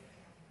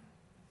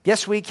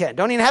 Yes, we can.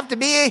 Don't even have to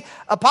be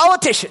a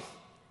politician.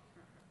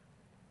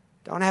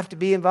 Don't have to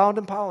be involved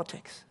in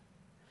politics.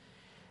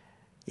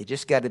 You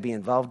just got to be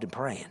involved in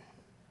praying.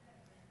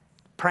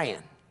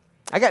 Praying.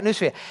 I got news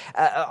for you.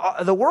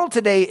 The world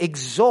today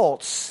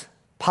exalts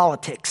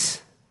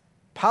politics.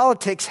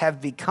 Politics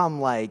have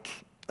become like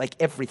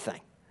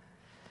everything.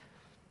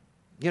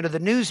 You know, the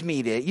news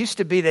media, it used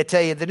to be they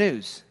tell you the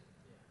news.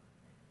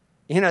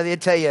 You know,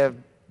 they'd tell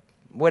you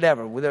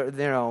whatever, you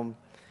know,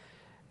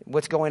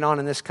 what's going on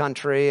in this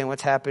country and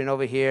what's happening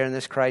over here and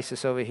this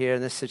crisis over here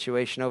and this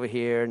situation over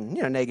here. And,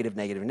 you know,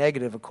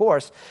 negative, of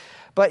course.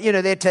 But, you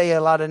know, they'd tell you a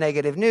lot of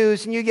negative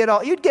news and you'd get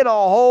a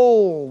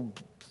whole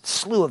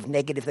slew of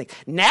negative things.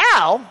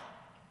 Now,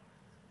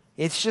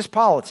 it's just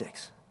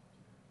politics.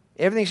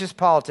 Everything's just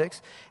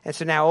politics. And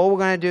so now all we're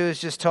going to do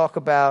is just talk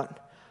about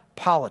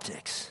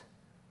politics.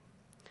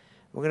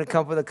 We're going to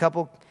come up with a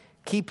couple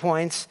key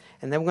points,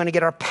 and then we're going to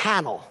get our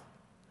panel.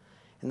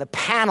 And the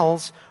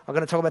panels are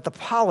going to talk about the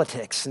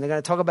politics, and they're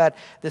going to talk about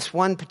this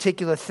one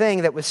particular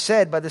thing that was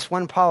said by this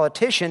one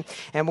politician,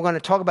 and we're going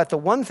to talk about the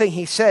one thing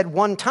he said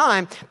one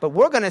time, but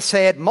we're going to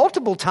say it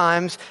multiple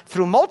times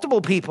through multiple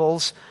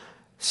peoples,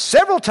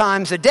 several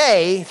times a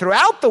day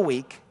throughout the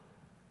week,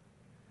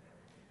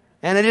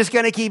 and they're just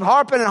going to keep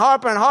harping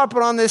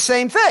on this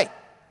same thing.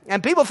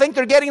 And people think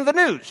they're getting the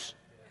news.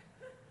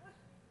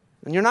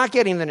 And you're not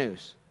getting the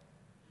news.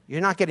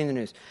 You're not getting the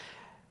news.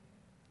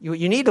 What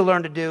you need to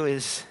learn to do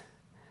is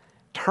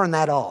turn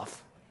that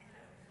off.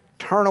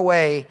 Turn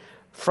away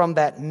from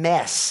that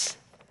mess.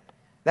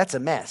 That's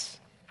a mess.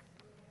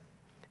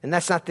 And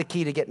that's not the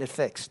key to getting it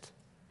fixed.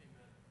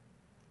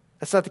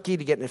 That's not the key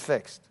to getting it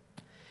fixed.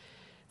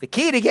 The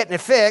key to getting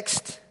it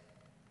fixed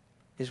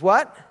is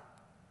what?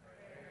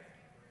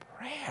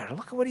 Prayer.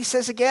 Look at what he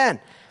says again.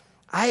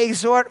 I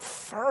exhort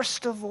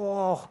first of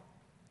all.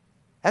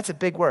 That's a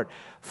big word.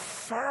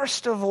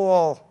 First of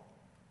all.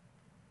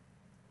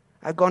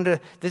 I've gone to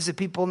visit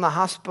people in the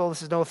hospital.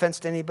 This is no offense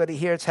to anybody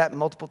here. It's happened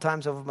multiple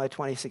times over my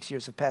 26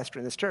 years of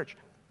pastoring this church.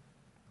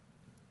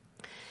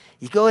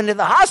 You go into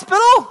the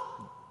hospital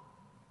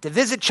to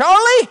visit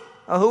Charlie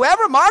or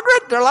whoever,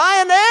 Margaret, they're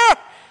lying there.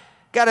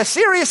 Got a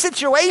serious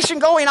situation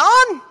going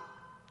on.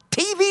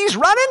 TV's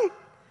running.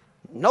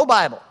 No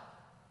Bible.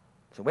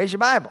 So where's your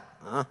Bible?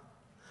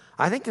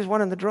 I think there's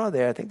one in the drawer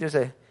there. I think there's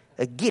a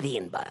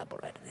Gideon Bible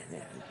right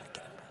there.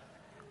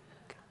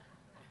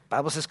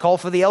 Bible says, call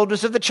for the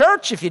elders of the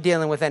church if you're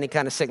dealing with any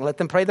kind of sickness. Let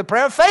them pray the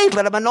prayer of faith.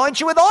 Let them anoint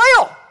you with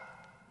oil.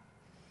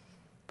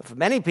 But for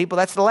many people,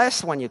 that's the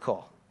last one you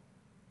call.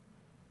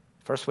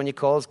 First one you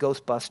call is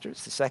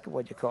Ghostbusters. The second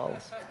one you call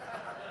is...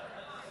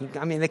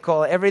 they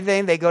call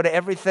everything. They go to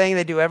everything.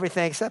 They do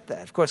everything except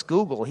that. Of course,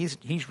 Google,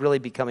 he's really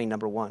becoming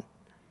number one.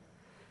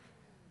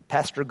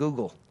 Pastor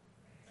Google.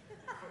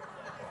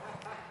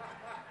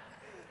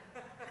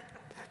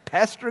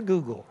 Pastor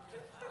Google.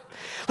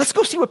 Let's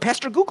go see what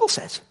Pastor Google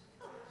says.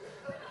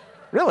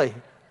 Really?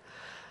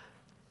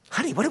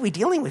 Honey, what are we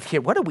dealing with here?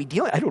 What are we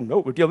dealing? I don't know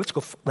what we're dealing.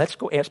 Let's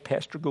go ask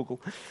Pastor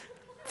Google.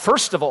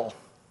 First of all,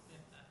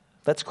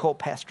 let's call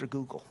Pastor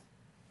Google.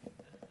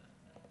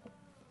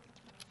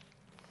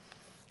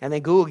 And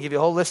then Google will give you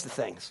a whole list of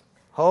things.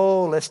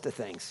 Whole list of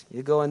things.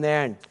 You go in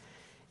there and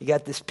you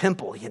got this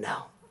pimple, you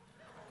know.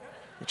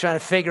 You're trying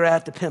to figure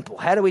out the pimple.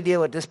 How do we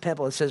deal with this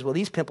pimple? It says, well,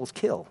 these pimples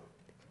kill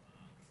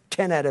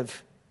 10 out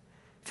of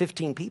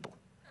 15 people.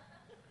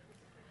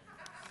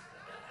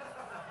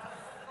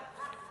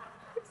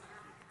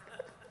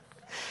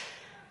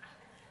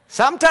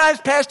 Sometimes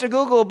Pastor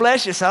Google will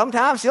bless you.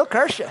 Sometimes he'll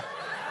curse you.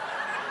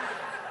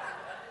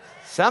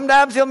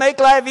 Sometimes he'll make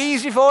life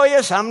easy for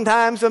you.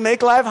 Sometimes he'll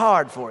make life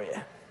hard for you.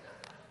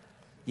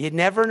 You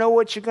never know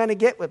what you're going to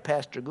get with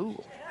Pastor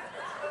Google.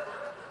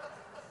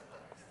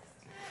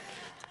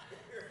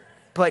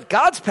 But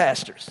God's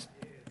pastors,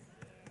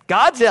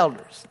 God's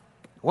elders,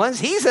 ones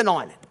he's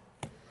anointed,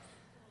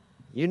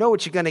 you know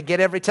what you're going to get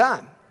every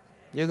time.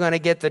 You're going to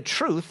get the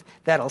truth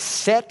that'll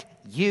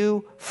set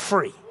you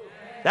free.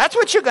 That's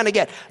what you're going to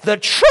get. The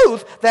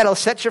truth that'll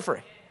set you free.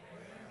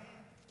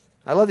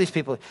 I love these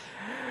people.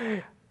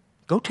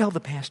 Go tell the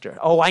pastor.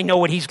 Oh, I know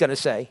what he's going to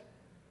say.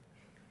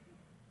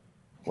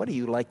 What are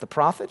you, like the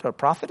prophet or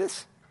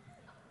prophetess?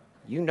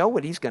 You know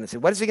what he's going to say.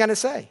 What is he going to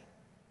say?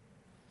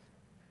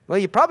 Well,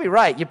 you're probably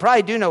right. You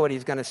probably do know what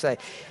he's going to say.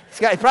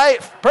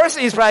 First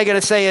thing he's probably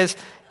going to say is,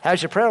 how's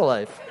your prayer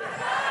life?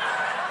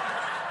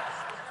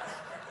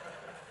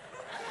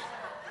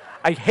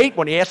 I hate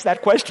when he asks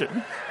that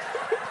question.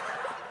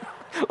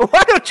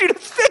 Why don't you just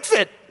fix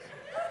it?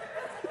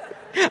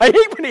 I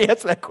hate when he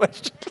asks that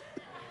question.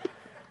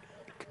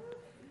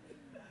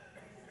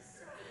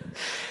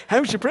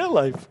 How's your prayer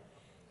life?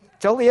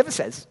 That's all he ever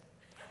says.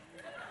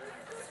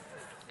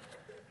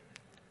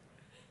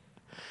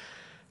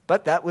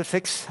 But that would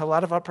fix a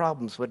lot of our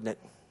problems, wouldn't it?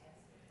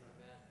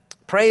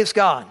 Praise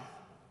God.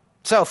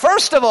 So,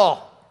 first of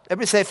all,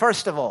 everybody say,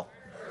 first of all.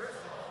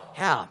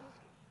 Yeah.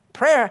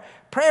 Prayer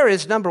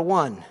is number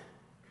one.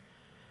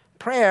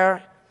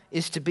 Prayer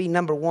is to be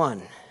number one.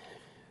 In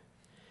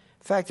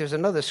fact, there's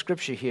another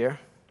scripture here.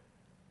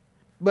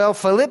 Well,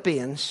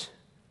 Philippians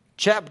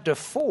chapter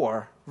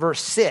 4,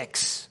 verse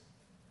 6.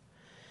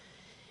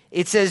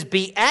 It says,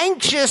 be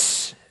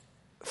anxious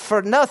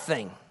for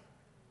nothing,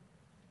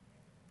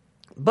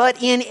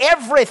 but in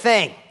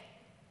everything.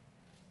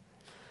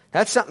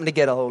 That's something to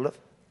get a hold of.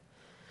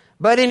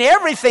 But in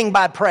everything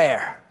by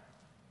prayer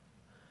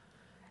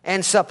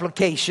and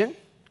supplication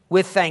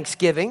with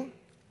thanksgiving,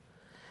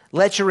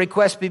 let your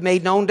requests be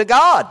made known to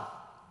God.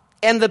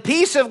 And the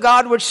peace of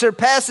God, which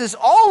surpasses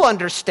all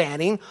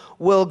understanding,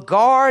 will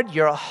guard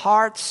your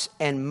hearts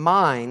and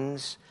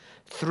minds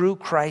through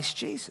Christ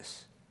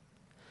Jesus.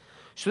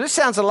 So this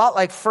sounds a lot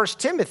like 1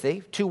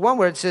 Timothy 2:1,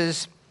 where it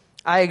says,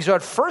 I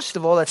exhort first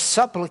of all that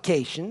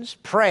supplications,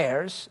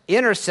 prayers,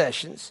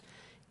 intercessions,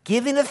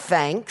 giving of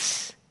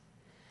thanks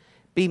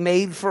be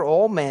made for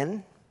all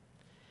men.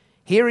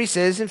 Here he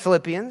says in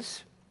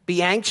Philippians,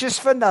 be anxious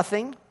for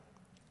nothing,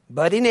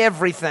 but in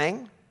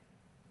everything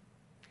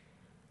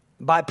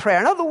by prayer.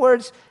 In other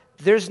words,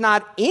 there's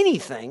not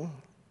anything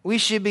we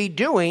should be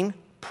doing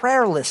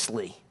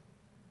prayerlessly.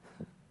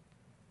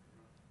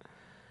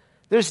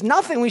 There's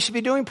nothing we should be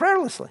doing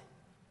prayerlessly.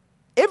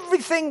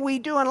 Everything we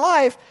do in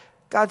life,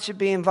 God should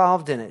be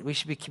involved in it. We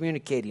should be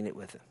communicating it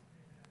with him.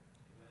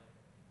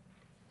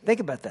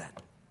 Think about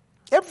that.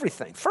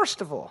 Everything. First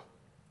of all,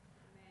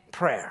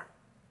 prayer.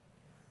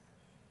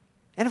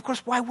 And of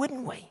course, why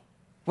wouldn't we?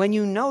 When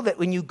you know that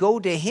when you go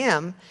to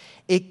him,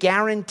 it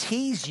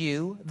guarantees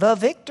you the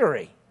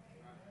victory.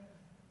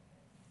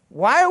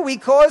 Why are we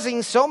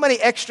causing so many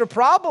extra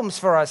problems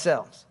for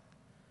ourselves?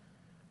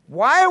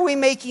 Why are we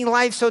making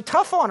life so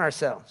tough on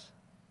ourselves?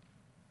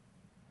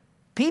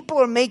 People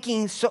are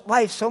making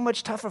life so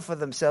much tougher for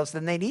themselves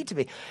than they need to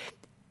be.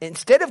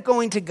 Instead of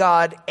going to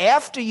God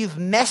after you've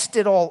messed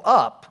it all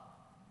up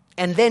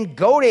and then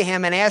go to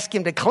him and ask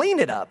him to clean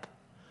it up,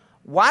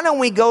 why don't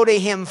we go to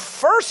him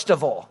first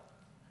of all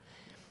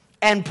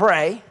and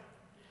pray,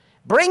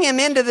 bring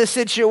him into the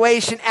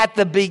situation at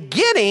the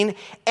beginning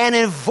and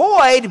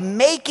avoid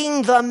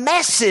making the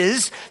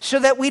messes so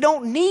that we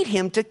don't need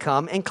him to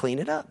come and clean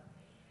it up.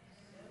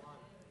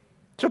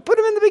 So put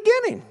him in the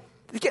beginning.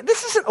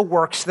 This isn't a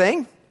works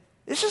thing.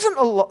 This isn't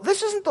a law.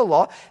 This isn't the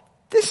law.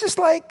 This is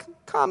like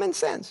common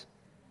sense.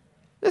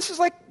 This is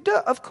like,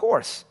 duh, of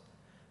course.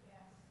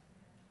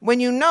 When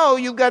you know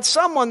you've got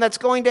someone that's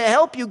going to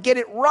help you get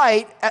it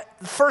right at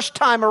the first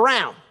time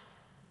around.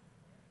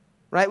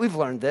 Right? We've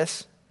learned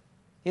this.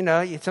 You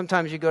know,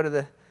 sometimes you go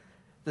to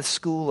the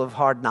school of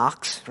hard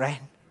knocks,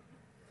 right?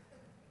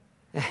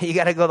 You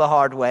got to go the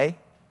hard way.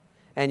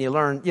 And you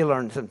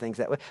learn some things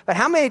that way. But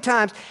how many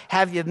times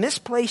have you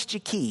misplaced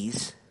your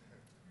keys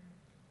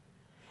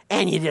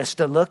and you just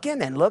are looking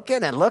and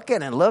looking and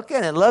looking and looking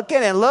and looking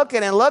and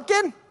looking and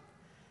looking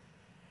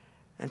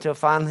until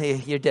finally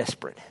you're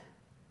desperate.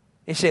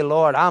 You say,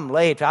 Lord, I'm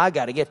late. I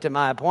got to get to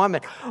my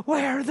appointment.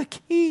 Where are the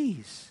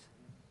keys?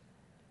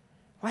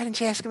 Why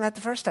didn't you ask him that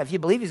the first time? If you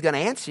believe he's going to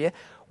answer you,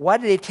 why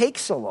did it take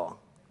so long?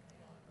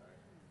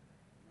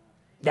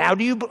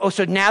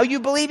 So now you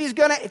believe he's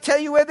going to tell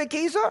you where the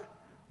keys are?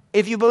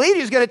 If you believe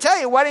he was going to tell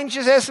you, why didn't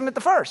you just ask him at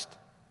the first?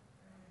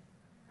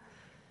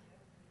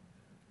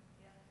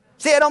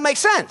 See, it don't make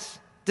sense.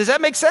 Does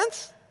that make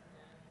sense?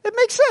 It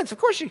makes sense. Of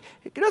course,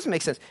 it doesn't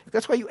make sense.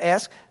 That's why you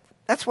ask.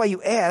 That's why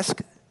you ask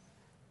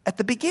at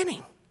the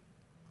beginning.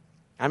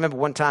 I remember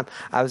one time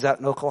I was out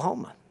in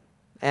Oklahoma,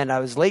 and I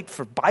was late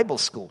for Bible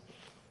school.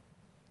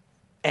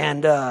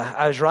 And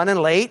I was running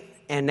late,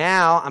 and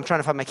now I'm trying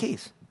to find my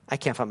keys. I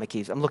can't find my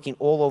keys. I'm looking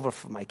all over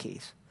for my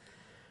keys.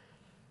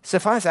 So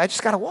finally, I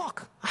just got to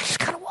walk.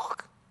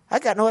 I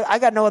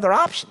got no other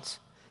options.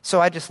 So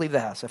I just leave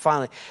the house.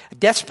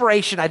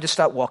 Desperation, I just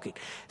start walking.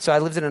 So I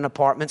lived in an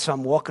apartment, so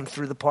I'm walking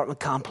through the apartment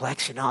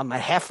complex. You know, I'm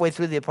halfway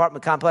through the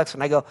apartment complex,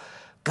 and I go,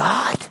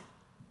 God,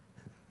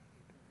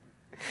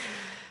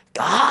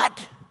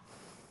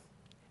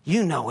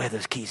 you know where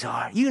those keys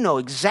are. You know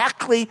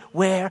exactly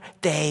where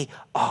they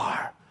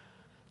are.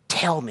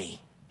 Tell me.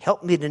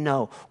 Help me to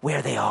know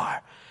where they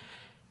are.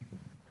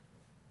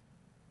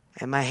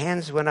 And my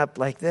hands went up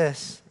like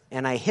this,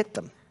 and I hit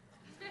them.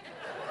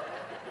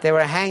 They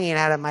were hanging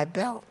out of my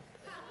belt.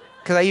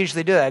 Because I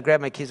usually do that. I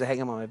grab my keys, I hang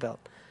them on my belt.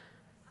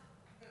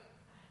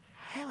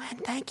 I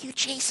went, thank you,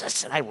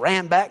 Jesus. And I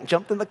ran back and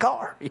jumped in the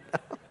car. You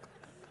know?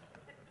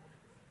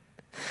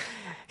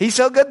 He's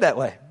so good that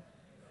way.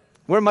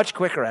 We're much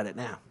quicker at it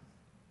now.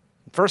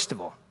 First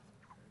of all,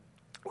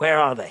 where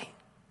are they?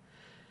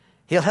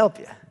 He'll help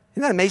you.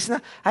 Isn't that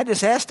amazing? I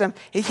just asked him.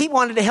 He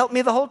wanted to help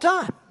me the whole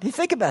time. You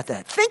think about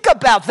that. Think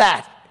about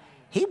that.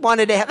 He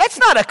wanted to help. That's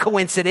not a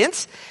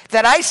coincidence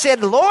that I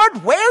said,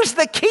 Lord, where's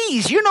the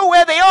keys? You know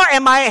where they are.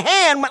 And my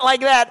hand went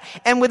like that.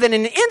 And within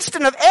an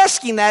instant of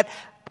asking that,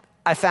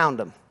 I found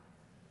them.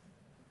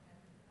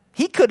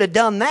 He could have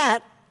done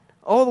that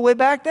all the way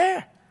back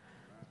there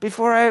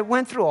before I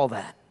went through all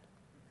that.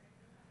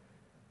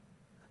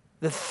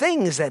 The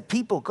things that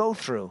people go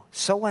through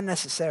so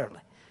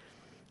unnecessarily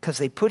because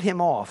they put him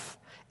off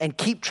and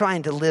keep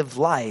trying to live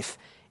life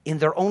in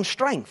their own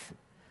strength.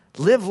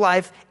 Live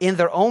life in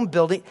their own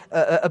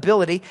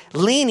ability,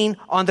 leaning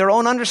on their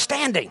own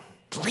understanding.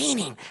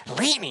 Leaning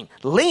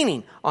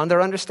on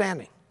their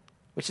understanding,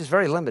 which is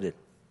very limited.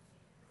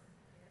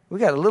 We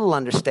got a little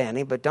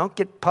understanding, but don't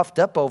get puffed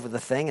up over the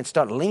thing and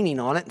start leaning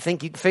on it and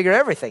think you can figure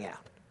everything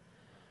out.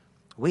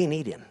 We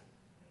need him.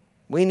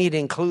 We need to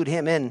include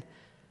him in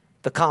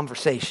the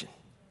conversation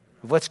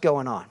of what's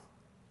going on.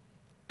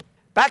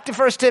 Back to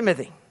 1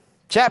 Timothy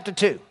chapter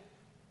 2.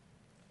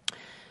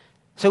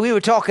 So we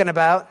were talking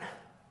about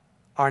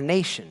our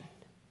nation.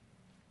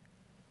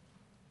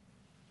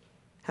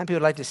 How many people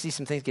would like to see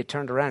some things get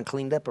turned around and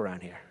cleaned up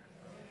around here?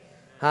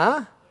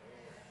 Huh?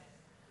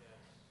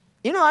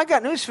 You know, I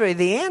got news for you.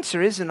 The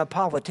answer isn't a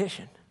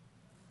politician.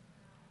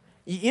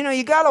 You know,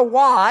 you got to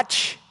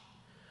watch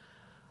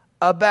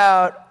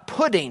about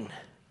putting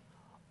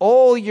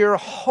all your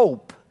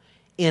hope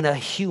in a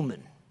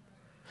human.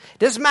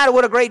 Doesn't matter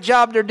what a great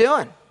job they're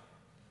doing.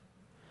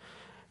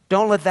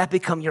 Don't let that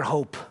become your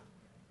hope.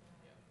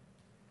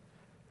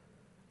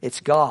 It's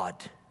God.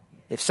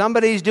 If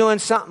somebody's doing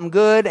something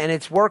good and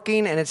it's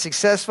working and it's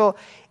successful,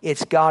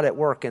 it's God at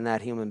work in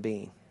that human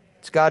being.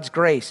 It's God's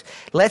grace.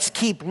 Let's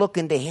keep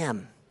looking to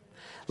him.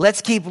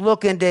 Let's keep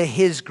looking to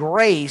his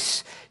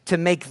grace to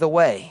make the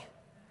way,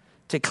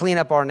 to clean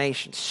up our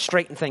nation,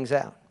 straighten things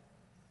out.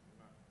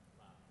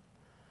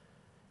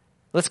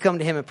 Let's come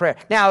to him in prayer.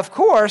 Now, of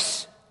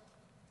course,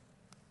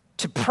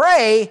 to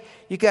pray,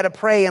 you got to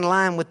pray in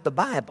line with the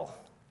Bible.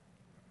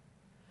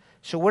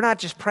 So we're not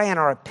just praying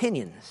our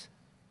opinions.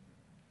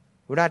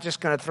 We're not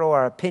just going to throw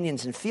our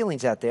opinions and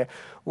feelings out there.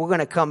 We're going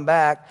to come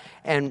back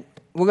and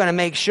we're going to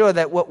make sure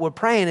that what we're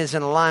praying is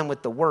in line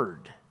with the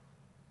Word.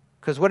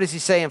 Because what does he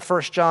say in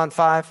 1 John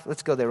 5?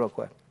 Let's go there real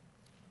quick.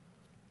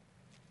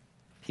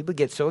 People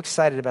get so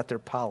excited about their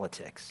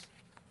politics.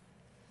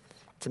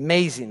 It's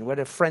amazing what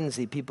a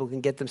frenzy people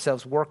can get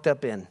themselves worked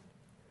up in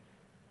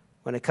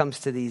when it comes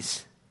to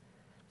these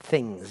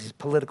things, these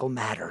political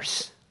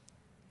matters.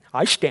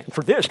 I stand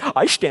for this.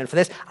 I stand for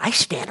this. I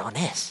stand on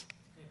this.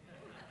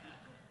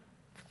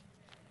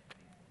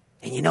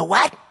 And you know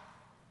what?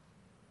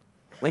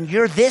 When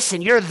you're this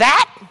and you're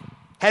that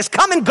has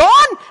come and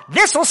gone,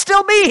 this will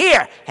still be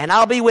here, and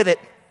I'll be with it.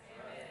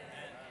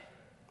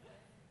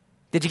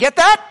 Did you get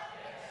that?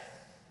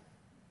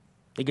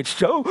 They get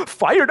so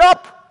fired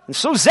up and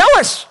so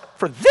zealous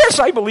for this.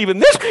 I believe in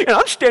this, and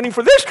I'm standing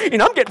for this,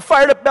 and I'm getting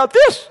fired up about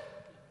this.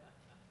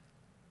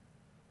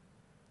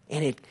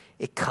 And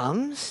it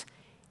comes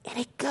and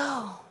it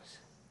goes.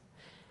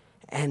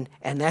 And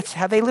that's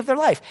how they live their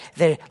life.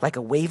 They're like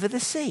a wave of the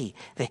sea.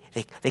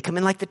 They come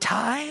in like the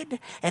tide,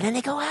 and then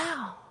they go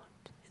out.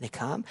 And they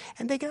come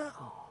and they go.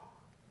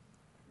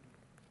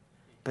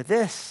 But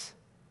this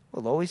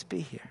will always be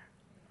here.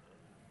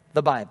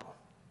 The Bible.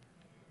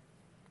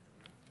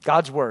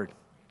 God's Word.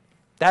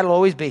 That'll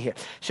always be here.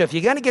 So if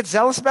you're going to get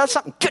zealous about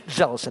something, get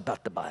zealous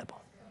about the Bible.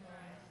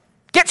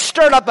 Get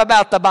stirred up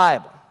about the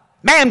Bible.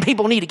 Man,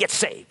 people need to get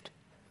saved.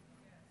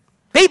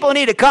 People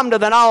need to come to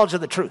the knowledge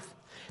of the truth.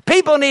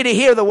 People need to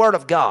hear the Word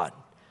of God.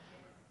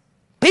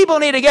 People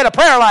need to get a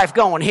prayer life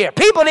going here.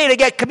 People need to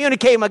get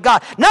communicating with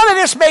God. None of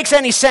this makes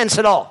any sense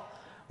at all.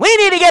 We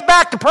need to get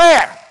back to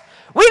prayer.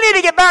 We need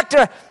to get back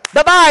to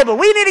the Bible.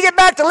 We need to get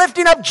back to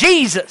lifting up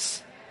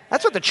Jesus.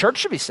 That's what the church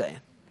should be saying.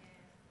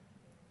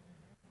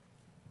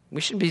 We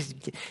shouldn't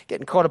be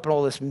getting caught up in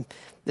all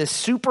this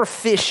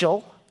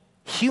superficial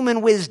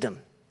human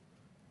wisdom.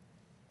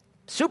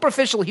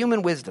 Superficial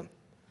human wisdom.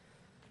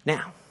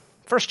 Now,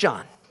 1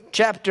 John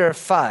chapter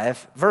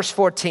 5, verse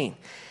 14.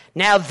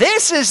 Now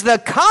this is the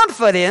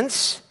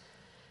confidence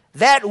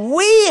that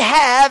we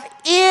have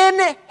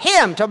in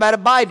him. Talk about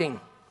abiding.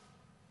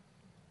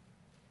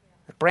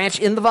 A branch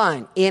in the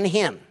vine, in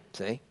him.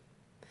 See?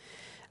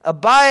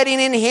 Abiding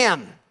in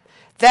him.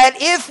 That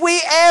if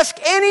we ask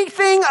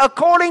anything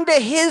according to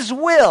his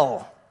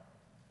will,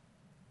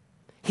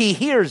 he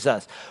hears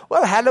us.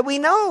 Well, how do we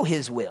know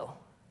his will?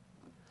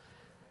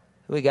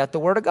 We got the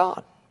Word of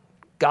God.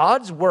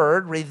 God's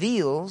Word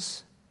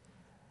reveals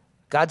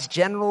God's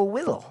general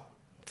will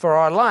for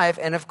our life.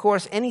 And of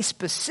course, any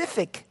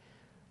specific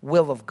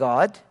will of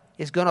God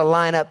is going to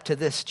line up to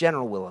this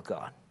general will of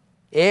God.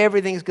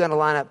 Everything's going to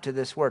line up to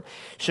this Word.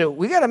 So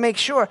we got to make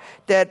sure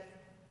that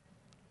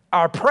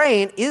our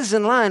praying is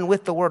in line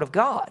with the Word of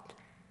God.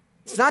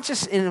 It's not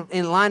just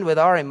in line with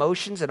our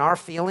emotions and our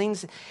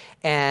feelings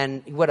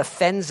and what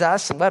offends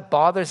us and what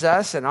bothers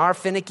us and our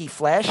finicky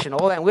flesh and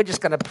all that. And we're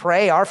just going to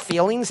pray our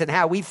feelings and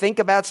how we think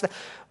about stuff.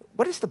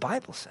 What does the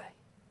Bible say?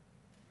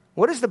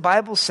 What does the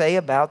Bible say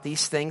about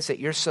these things that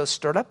you're so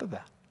stirred up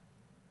about?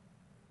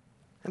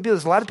 And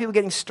there's a lot of people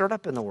getting stirred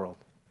up in the world.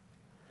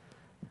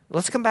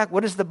 Let's come back.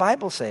 What does the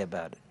Bible say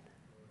about it?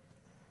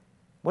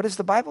 What does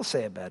the Bible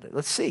say about it?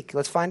 Let's seek.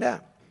 Let's find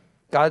out.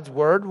 God's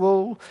Word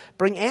will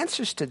bring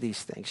answers to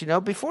these things. You know,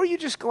 before you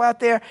just go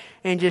out there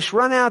and just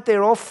run out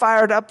there all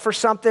fired up for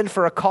something,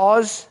 for a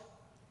cause,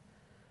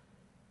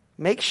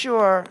 make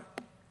sure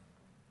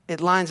it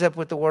lines up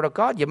with the Word of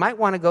God. You might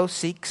want to go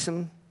seek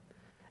some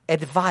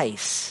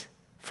advice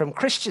from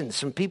Christians,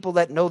 from people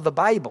that know the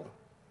Bible.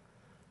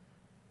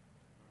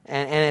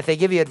 And if they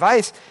give you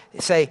advice,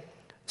 say,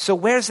 so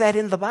where's that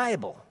in the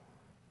Bible?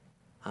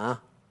 Huh?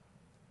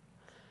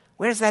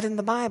 Where's that in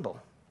the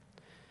Bible?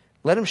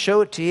 Let them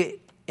show it to you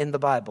in the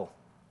Bible.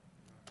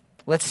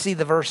 Let's see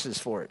the verses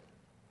for it.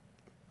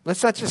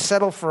 Let's not just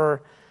settle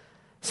for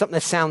something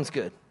that sounds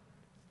good.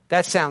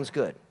 That sounds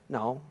good.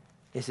 No.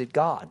 Is it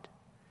God?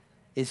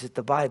 Is it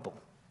the Bible?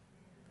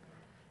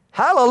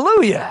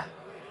 Hallelujah.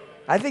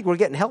 I think we're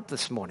getting help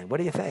this morning. What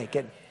do you think?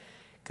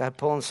 God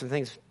pulling some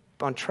things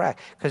on track.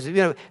 Because, you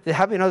know,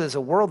 how do you know there's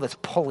a world that's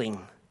pulling?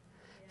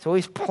 It's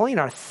always pulling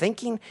our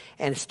thinking,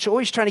 and it's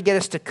always trying to get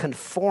us to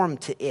conform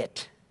to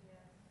it.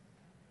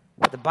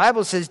 The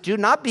Bible says, do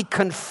not be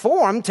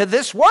conformed to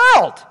this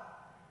world,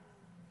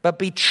 but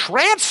be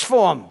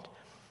transformed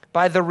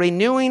by the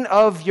renewing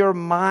of your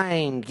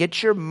mind.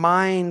 Get your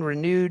mind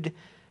renewed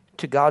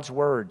to God's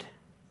Word,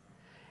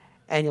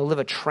 and you'll live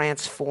a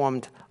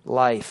transformed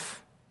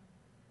life,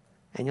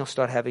 and you'll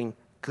start having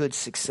good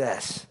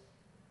success.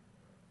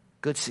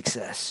 Good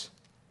success.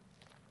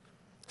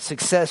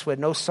 Success where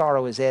no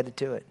sorrow is added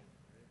to it.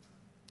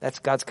 That's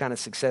God's kind of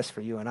success for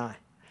you and I.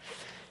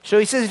 So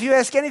he says, if you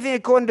ask anything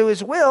according to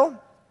his will,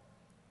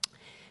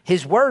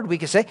 his word, we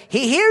can say,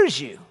 he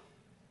hears you.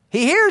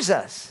 He hears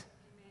us.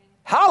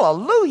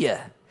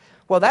 Hallelujah.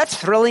 Well, that's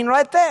thrilling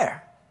right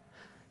there.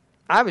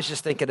 I was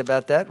just thinking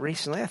about that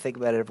recently. I think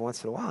about it every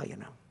once in a while, you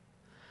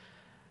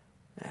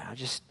know.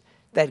 Just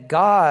that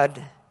God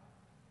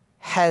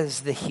has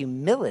the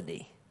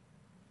humility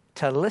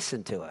to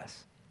listen to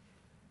us.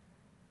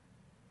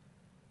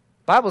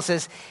 The Bible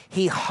says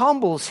he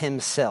humbles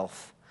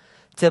himself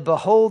to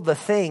behold the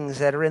things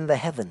that are in the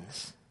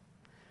heavens.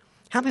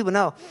 How many people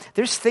know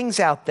there's things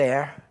out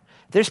there,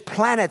 there's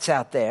planets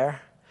out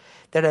there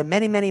that are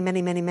many, many,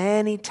 many, many,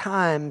 many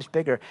times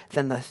bigger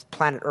than the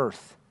planet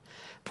Earth.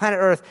 Planet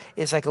Earth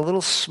is like a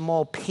little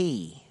small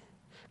pea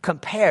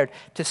compared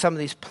to some of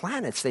these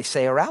planets they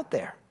say are out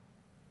there.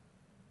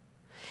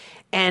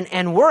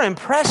 And we're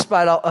impressed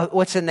by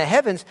what's in the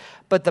heavens,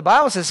 but the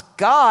Bible says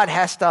God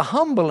has to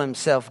humble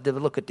himself to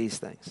look at these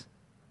things.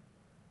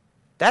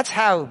 That's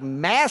how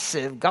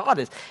massive God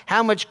is,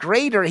 how much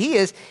greater he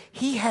is.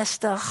 He has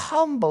to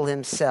humble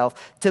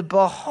himself to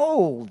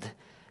behold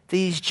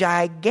these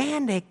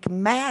gigantic,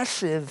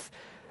 massive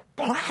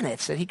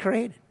planets that he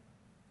created.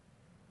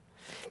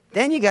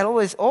 Then you got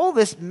all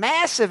this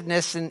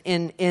massiveness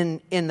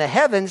in the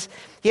heavens.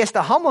 He has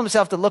to humble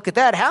himself to look at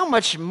that. How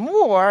much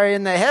more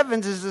in the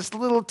heavens is this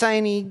little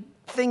tiny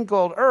thing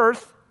called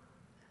Earth?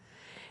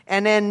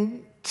 And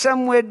then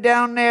somewhere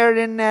down there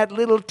in that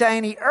little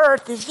tiny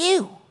Earth is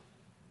you.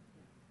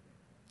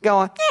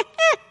 Going,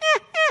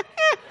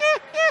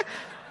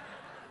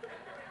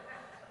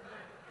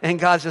 and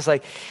God's just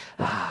like,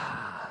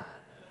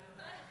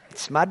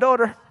 it's my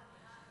daughter.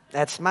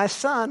 That's my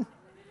son.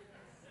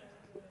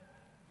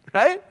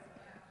 Right?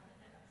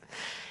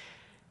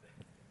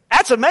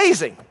 That's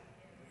amazing.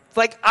 It's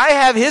like, I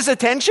have his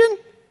attention?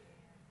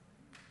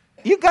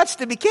 You got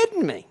to be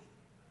kidding me.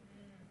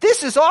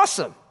 This is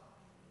awesome.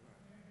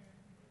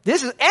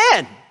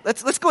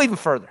 Let's go even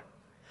further.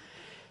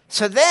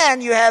 So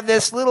then you have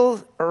this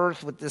little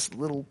earth with this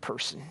little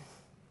person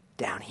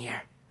down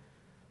here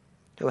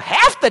who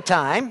half the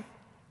time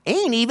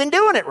ain't even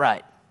doing it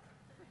right.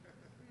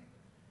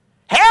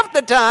 Half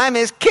the time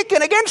is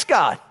kicking against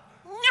God.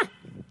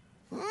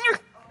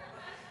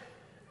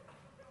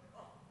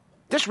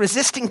 Just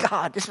resisting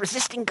God,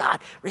 resisting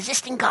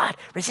God.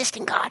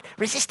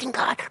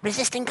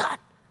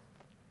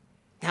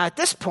 Now at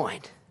this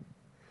point,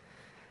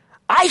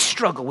 I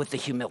struggle with the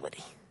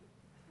humility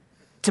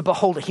to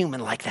behold a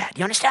human like that.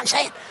 You understand what I'm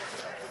saying?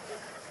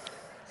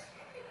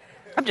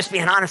 I'm just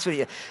being honest with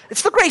you.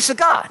 It's the grace of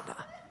God.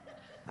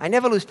 I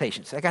never lose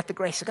patience. I got the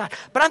grace of God.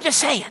 But I'm just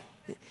saying,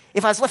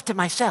 if I was left to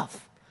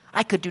myself,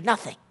 I could do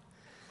nothing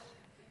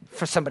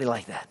for somebody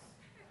like that.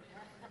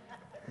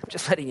 I'm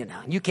just letting you know.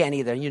 You can't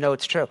either, and you know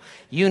it's true.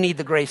 You need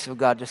the grace of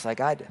God just like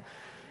I do.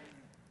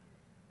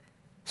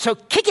 So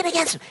kicking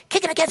against him.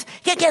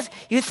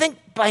 You think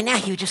by now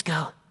he would just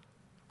go,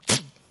 you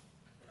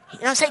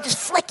know what I'm saying? Just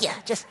flick you.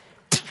 Just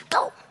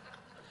go.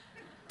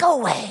 Go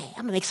away. I'm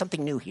going to make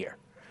something new here.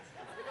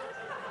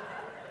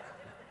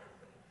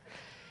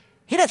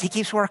 He does. He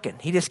keeps working.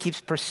 He just keeps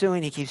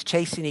pursuing. He keeps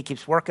chasing. He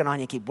keeps working on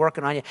you. Keeps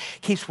working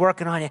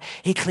on you.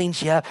 He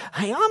cleans you up.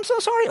 I'm so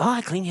sorry. Oh,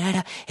 I clean you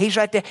up. He's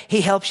right there. He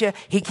helps you.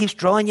 He keeps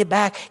drawing you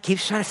back.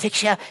 Keeps trying to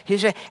fix you up.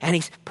 And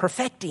he's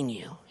perfecting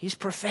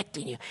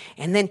you.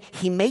 And then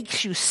he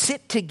makes you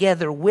sit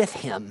together with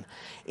him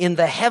in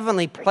the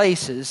heavenly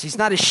places. He's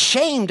not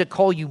ashamed to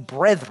call you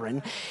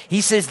brethren.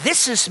 He says,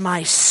 this is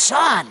my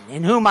son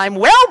in whom I'm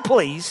well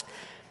pleased.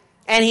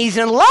 And he's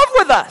in love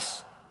with us.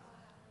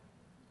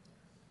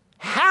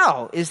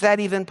 How is that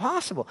even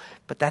possible?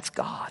 But that's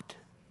God.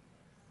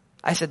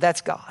 I said, that's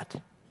God.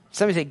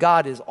 Somebody say,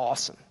 God is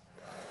awesome.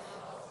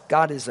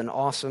 God is an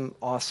awesome,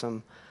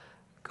 awesome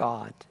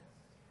God.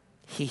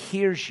 He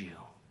hears you.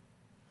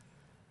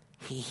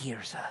 He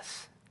hears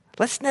us.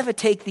 Let's never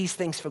take these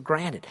things for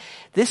granted.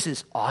 This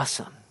is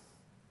awesome.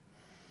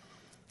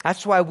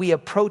 That's why we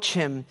approach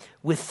him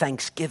with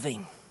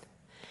thanksgiving.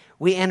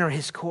 We enter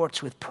his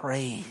courts with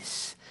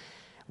praise.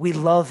 We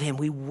love him.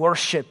 We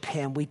worship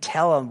him. We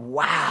tell him,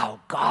 wow,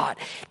 God,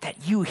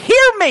 that you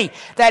hear me,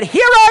 that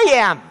here I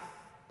am.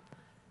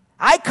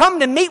 I come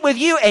to meet with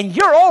you and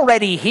you're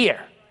already here.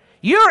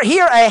 You're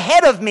here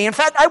ahead of me. In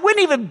fact, I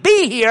wouldn't even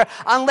be here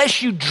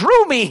unless you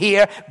drew me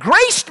here,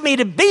 graced me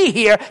to be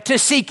here to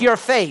seek your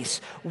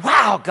face.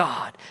 Wow,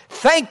 God,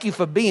 thank you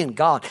for being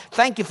God.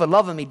 Thank you for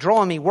loving me,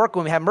 drawing me,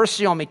 working with me, have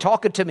mercy on me,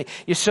 talking to me.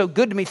 You're so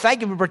good to me.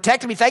 Thank you for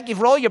protecting me. Thank you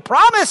for all your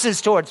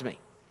promises towards me.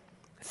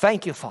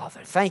 Thank you,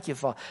 Father. Thank you,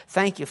 Father.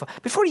 Thank you, Father.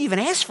 Before you even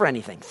ask for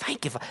anything,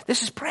 thank you, Father.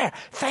 This is prayer.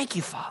 Thank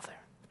you, Father.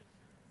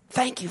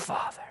 Thank you,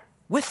 Father.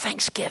 With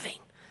thanksgiving.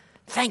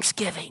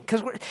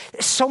 Because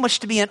there's so much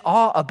to be in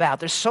awe about.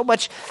 There's so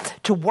much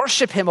to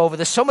worship him over.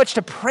 There's so much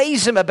to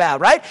praise him about,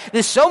 right?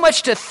 There's so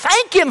much to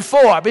thank him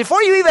for.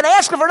 Before you even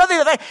ask him for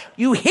nothing,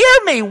 you hear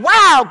me.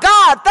 Wow,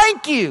 God,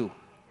 thank you.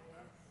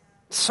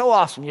 So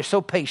awesome. You're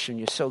so patient.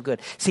 You're so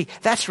good. See,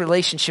 that's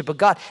relationship with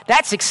God.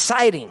 That's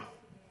exciting.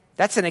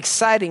 That's an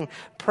exciting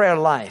prayer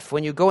life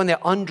when you go in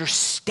there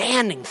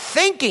understanding,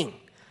 thinking,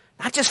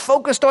 not just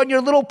focused on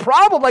your little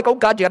problem like, oh,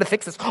 God, you got to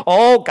fix this.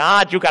 Oh,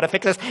 God, you got to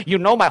fix this. You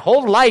know, my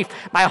whole life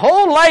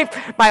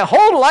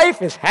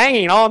is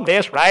hanging on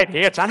this right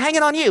here. It's not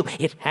hanging on you.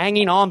 It's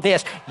hanging on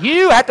this.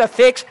 You have to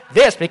fix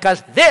this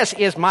because this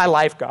is my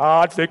life.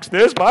 God, fix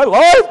this, my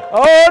life.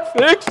 God,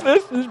 fix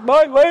this is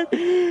my life.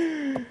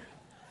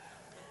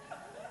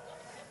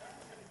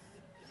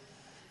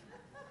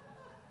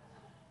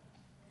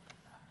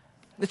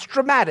 It's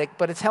dramatic,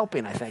 but it's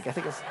helping, I think. I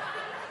think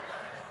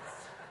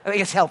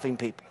it's helping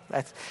people.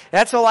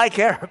 That's all I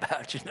care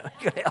about, you know.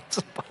 You gotta help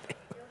somebody.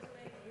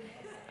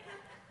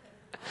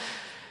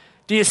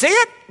 Do you see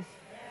it?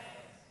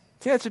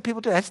 See, that's what people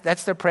do.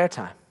 That's their prayer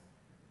time.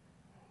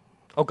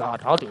 Oh,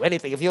 God, I'll do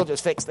anything if you'll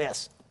just fix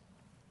this.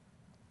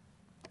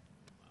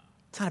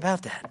 It's not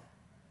about that.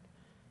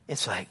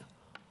 It's like,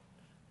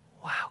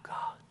 wow,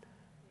 God.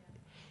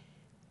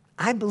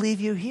 I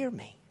believe you hear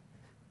me.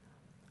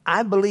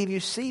 I believe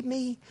you see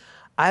me.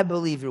 I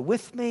believe you're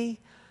with me.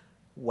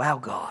 Wow,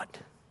 God.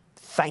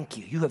 Thank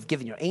you. You have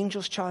given your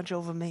angels charge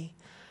over me.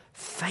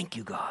 Thank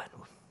you, God.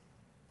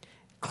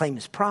 Claim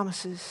his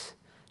promises.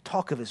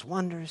 Talk of his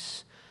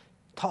wonders.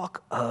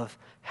 Talk of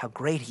how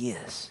great he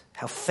is.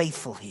 How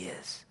faithful he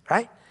is.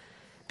 Right?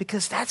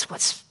 Because that's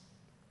what's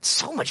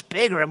so much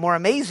bigger and more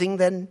amazing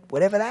than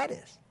whatever that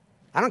is.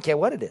 I don't care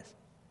what it is.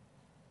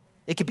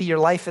 It could be your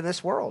life in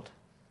this world.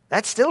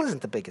 That still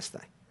isn't the biggest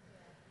thing.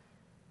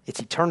 It's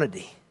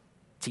eternity.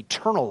 It's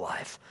eternal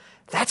life.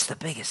 That's the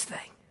biggest thing.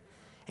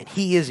 And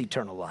he is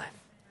eternal life.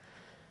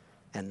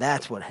 And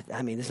that's what,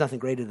 there's nothing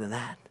greater than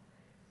that.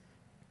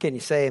 Can you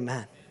say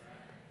amen?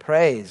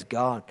 Praise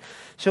God.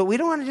 So we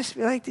don't want to just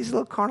be like these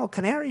little carnal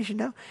canaries, you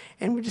know,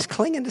 and we're just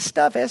clinging to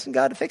stuff, asking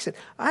God to fix it.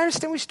 I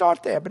understand we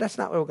start there, but that's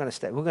not where we're going to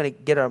stay. We're going to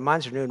get our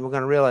minds renewed, and we're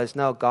going to realize,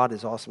 no, God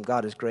is awesome.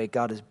 God is great.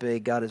 God is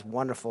big. God is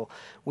wonderful.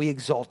 We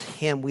exalt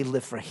him. We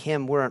live for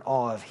him. We're in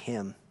awe of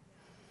him.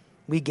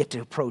 we get to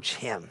approach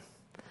him.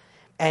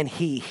 And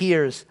he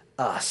hears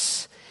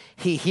us.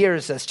 He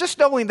hears us. Just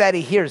knowing that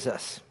he hears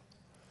us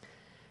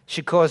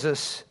should cause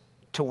us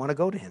to want to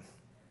go to him.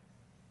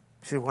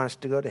 Should want us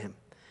to go to him.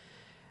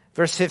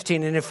 Verse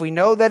 15, and if we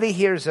know that he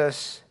hears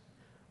us,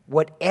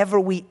 whatever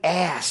we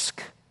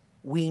ask,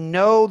 we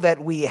know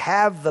that we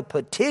have the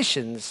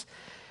petitions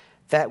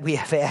that we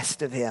have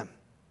asked of him.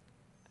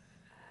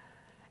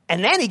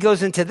 And then he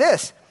goes into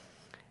this.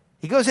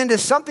 He goes into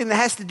something that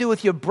has to do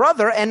with your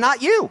brother and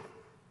not you.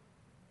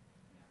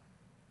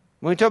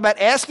 When we talk about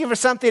asking for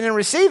something and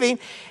receiving,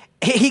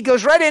 he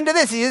goes right into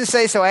this. He didn't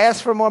say, so I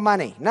asked for more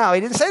money. No,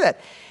 he didn't say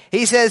that.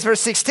 He says, verse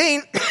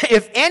 16,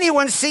 if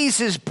anyone sees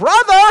his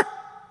brother,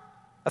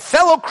 a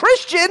fellow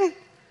Christian,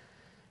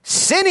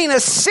 sinning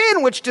a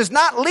sin which does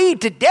not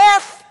lead to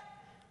death,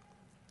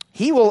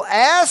 he will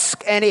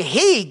ask, and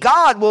he,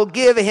 God, will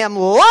give him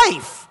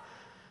life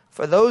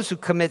for those who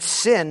commit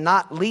sin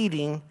not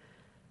leading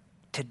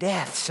to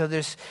death. So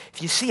if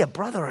you see a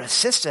brother or a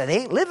sister, they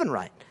ain't living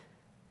right.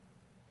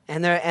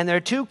 And they're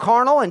too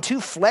carnal and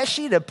too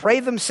fleshy to pray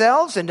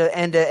themselves and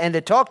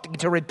to talk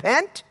to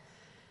repent.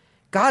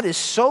 God is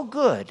so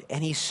good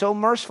and he's so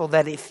merciful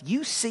that if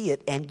you see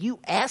it and you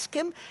ask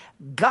him,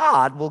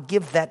 God will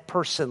give that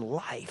person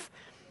life.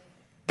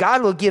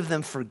 God will give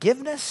them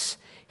forgiveness.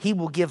 He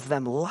will give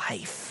them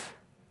life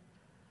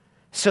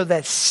so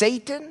that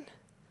Satan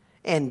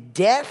and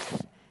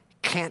death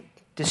can't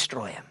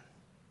destroy him.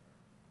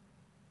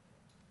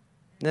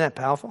 Isn't that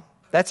powerful?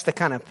 That's the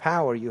kind of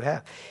power you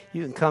have.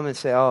 You can come and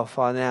say, oh,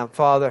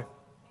 Father,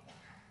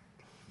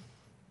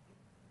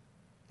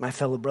 my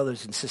fellow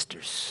brothers and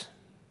sisters,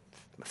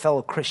 my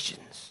fellow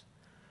Christians,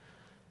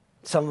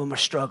 some of them are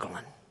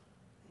struggling.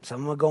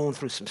 Some of them are going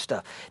through some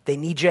stuff. They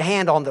need your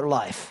hand on their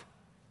life.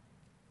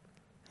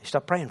 You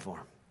start praying for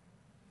them.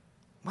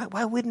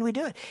 Why wouldn't we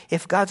do it?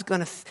 If God's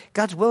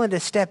willing to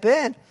step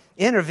in,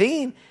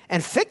 intervene,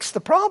 and fix the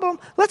problem,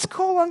 let's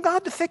call on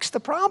God to fix the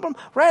problem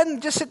rather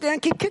than just sit there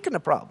and keep kicking the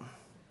problem.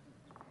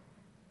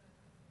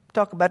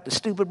 Talk about the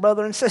stupid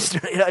brother and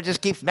sister,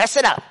 just keeps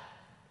messing up.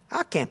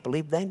 I can't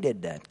believe they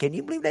did that. Can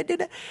you believe they did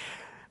that?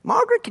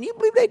 Margaret, can you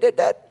believe they did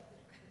that?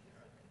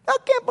 I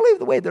can't believe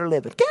the way they're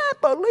living.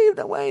 Can't believe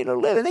the way they're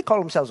living. They call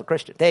themselves a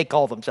Christian. They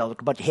call themselves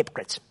a bunch of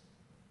hypocrites.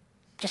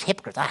 Just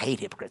hypocrites. I hate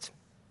hypocrites.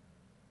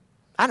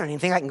 I don't even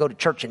think I can go to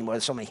church anymore.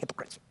 There's so many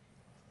hypocrites.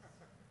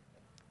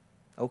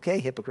 Okay,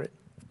 hypocrite.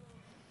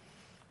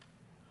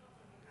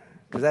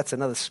 Because that's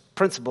another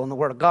principle in the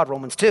Word of God,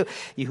 Romans 2.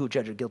 You who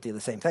judge are guilty of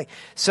the same thing.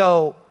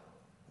 So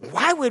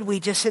why would we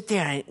just sit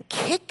there and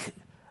kick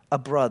a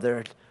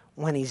brother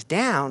when he's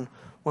down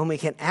when we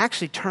can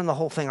actually turn the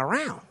whole thing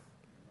around?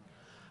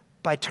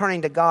 By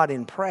turning to God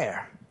in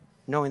prayer,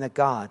 knowing that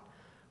God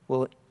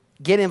will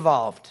get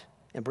involved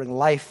and bring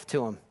life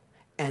to them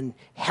and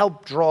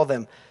help draw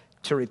them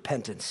to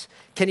repentance.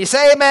 Can you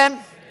say amen?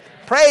 Amen.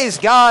 Praise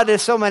God.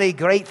 There's so many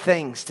great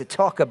things to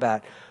talk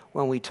about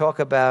when we talk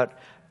about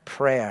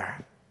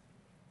prayer.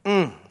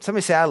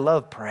 Somebody say, I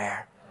love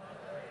prayer.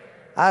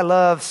 I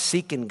love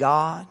seeking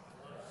God,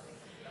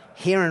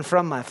 hearing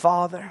from my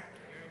Father.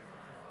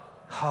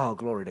 Oh,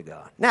 glory to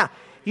God. Now,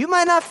 you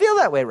might not feel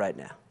that way right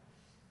now.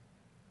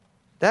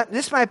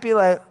 This might be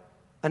like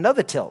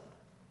another tilt.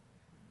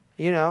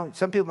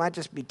 Some people might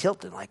just be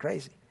tilting like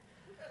crazy.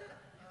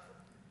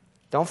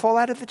 Don't fall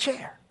out of the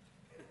chair.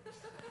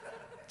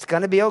 It's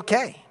going to be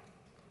okay.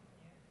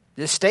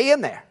 Just stay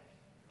in there.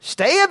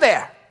 Stay in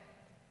there.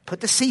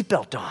 Put the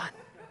seatbelt on.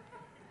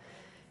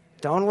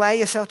 Don't allow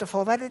yourself to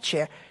fall out of the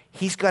chair.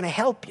 He's going to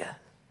help you.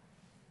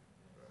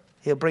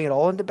 He'll bring it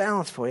all into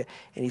balance for you,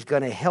 and he's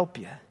going to help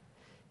you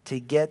to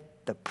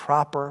get the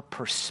proper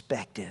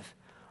perspective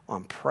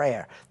on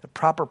prayer, the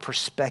proper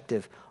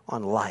perspective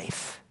on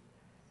life.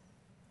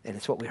 And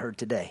it's what we heard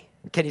today.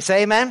 Can you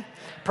say amen?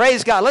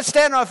 Praise God. Let's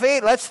stand on our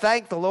feet. Let's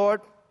thank the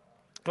Lord.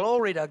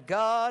 Glory to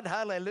God.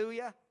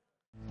 Hallelujah.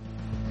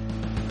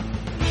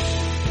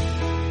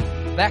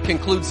 That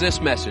concludes this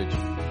message.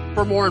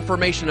 For more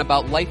information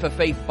about Life of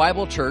Faith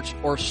Bible Church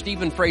or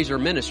Stephen Fraser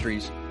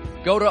Ministries,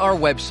 go to our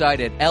website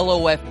at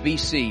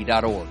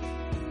lofbc.org.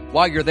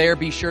 While you're there,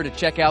 be sure to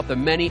check out the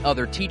many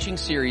other teaching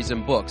series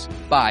and books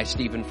by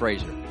Stephen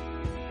Fraser.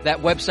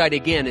 That website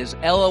again is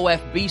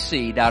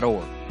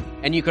lofbc.org.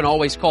 And you can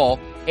always call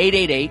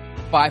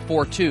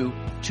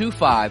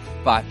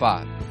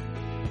 888-542-2555.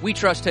 We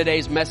trust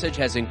today's message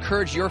has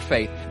encouraged your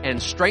faith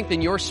and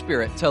strengthened your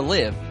spirit to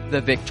live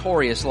the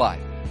victorious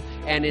life.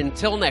 And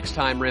until next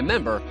time,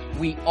 remember,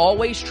 we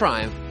always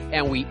triumph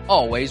and we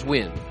always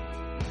win.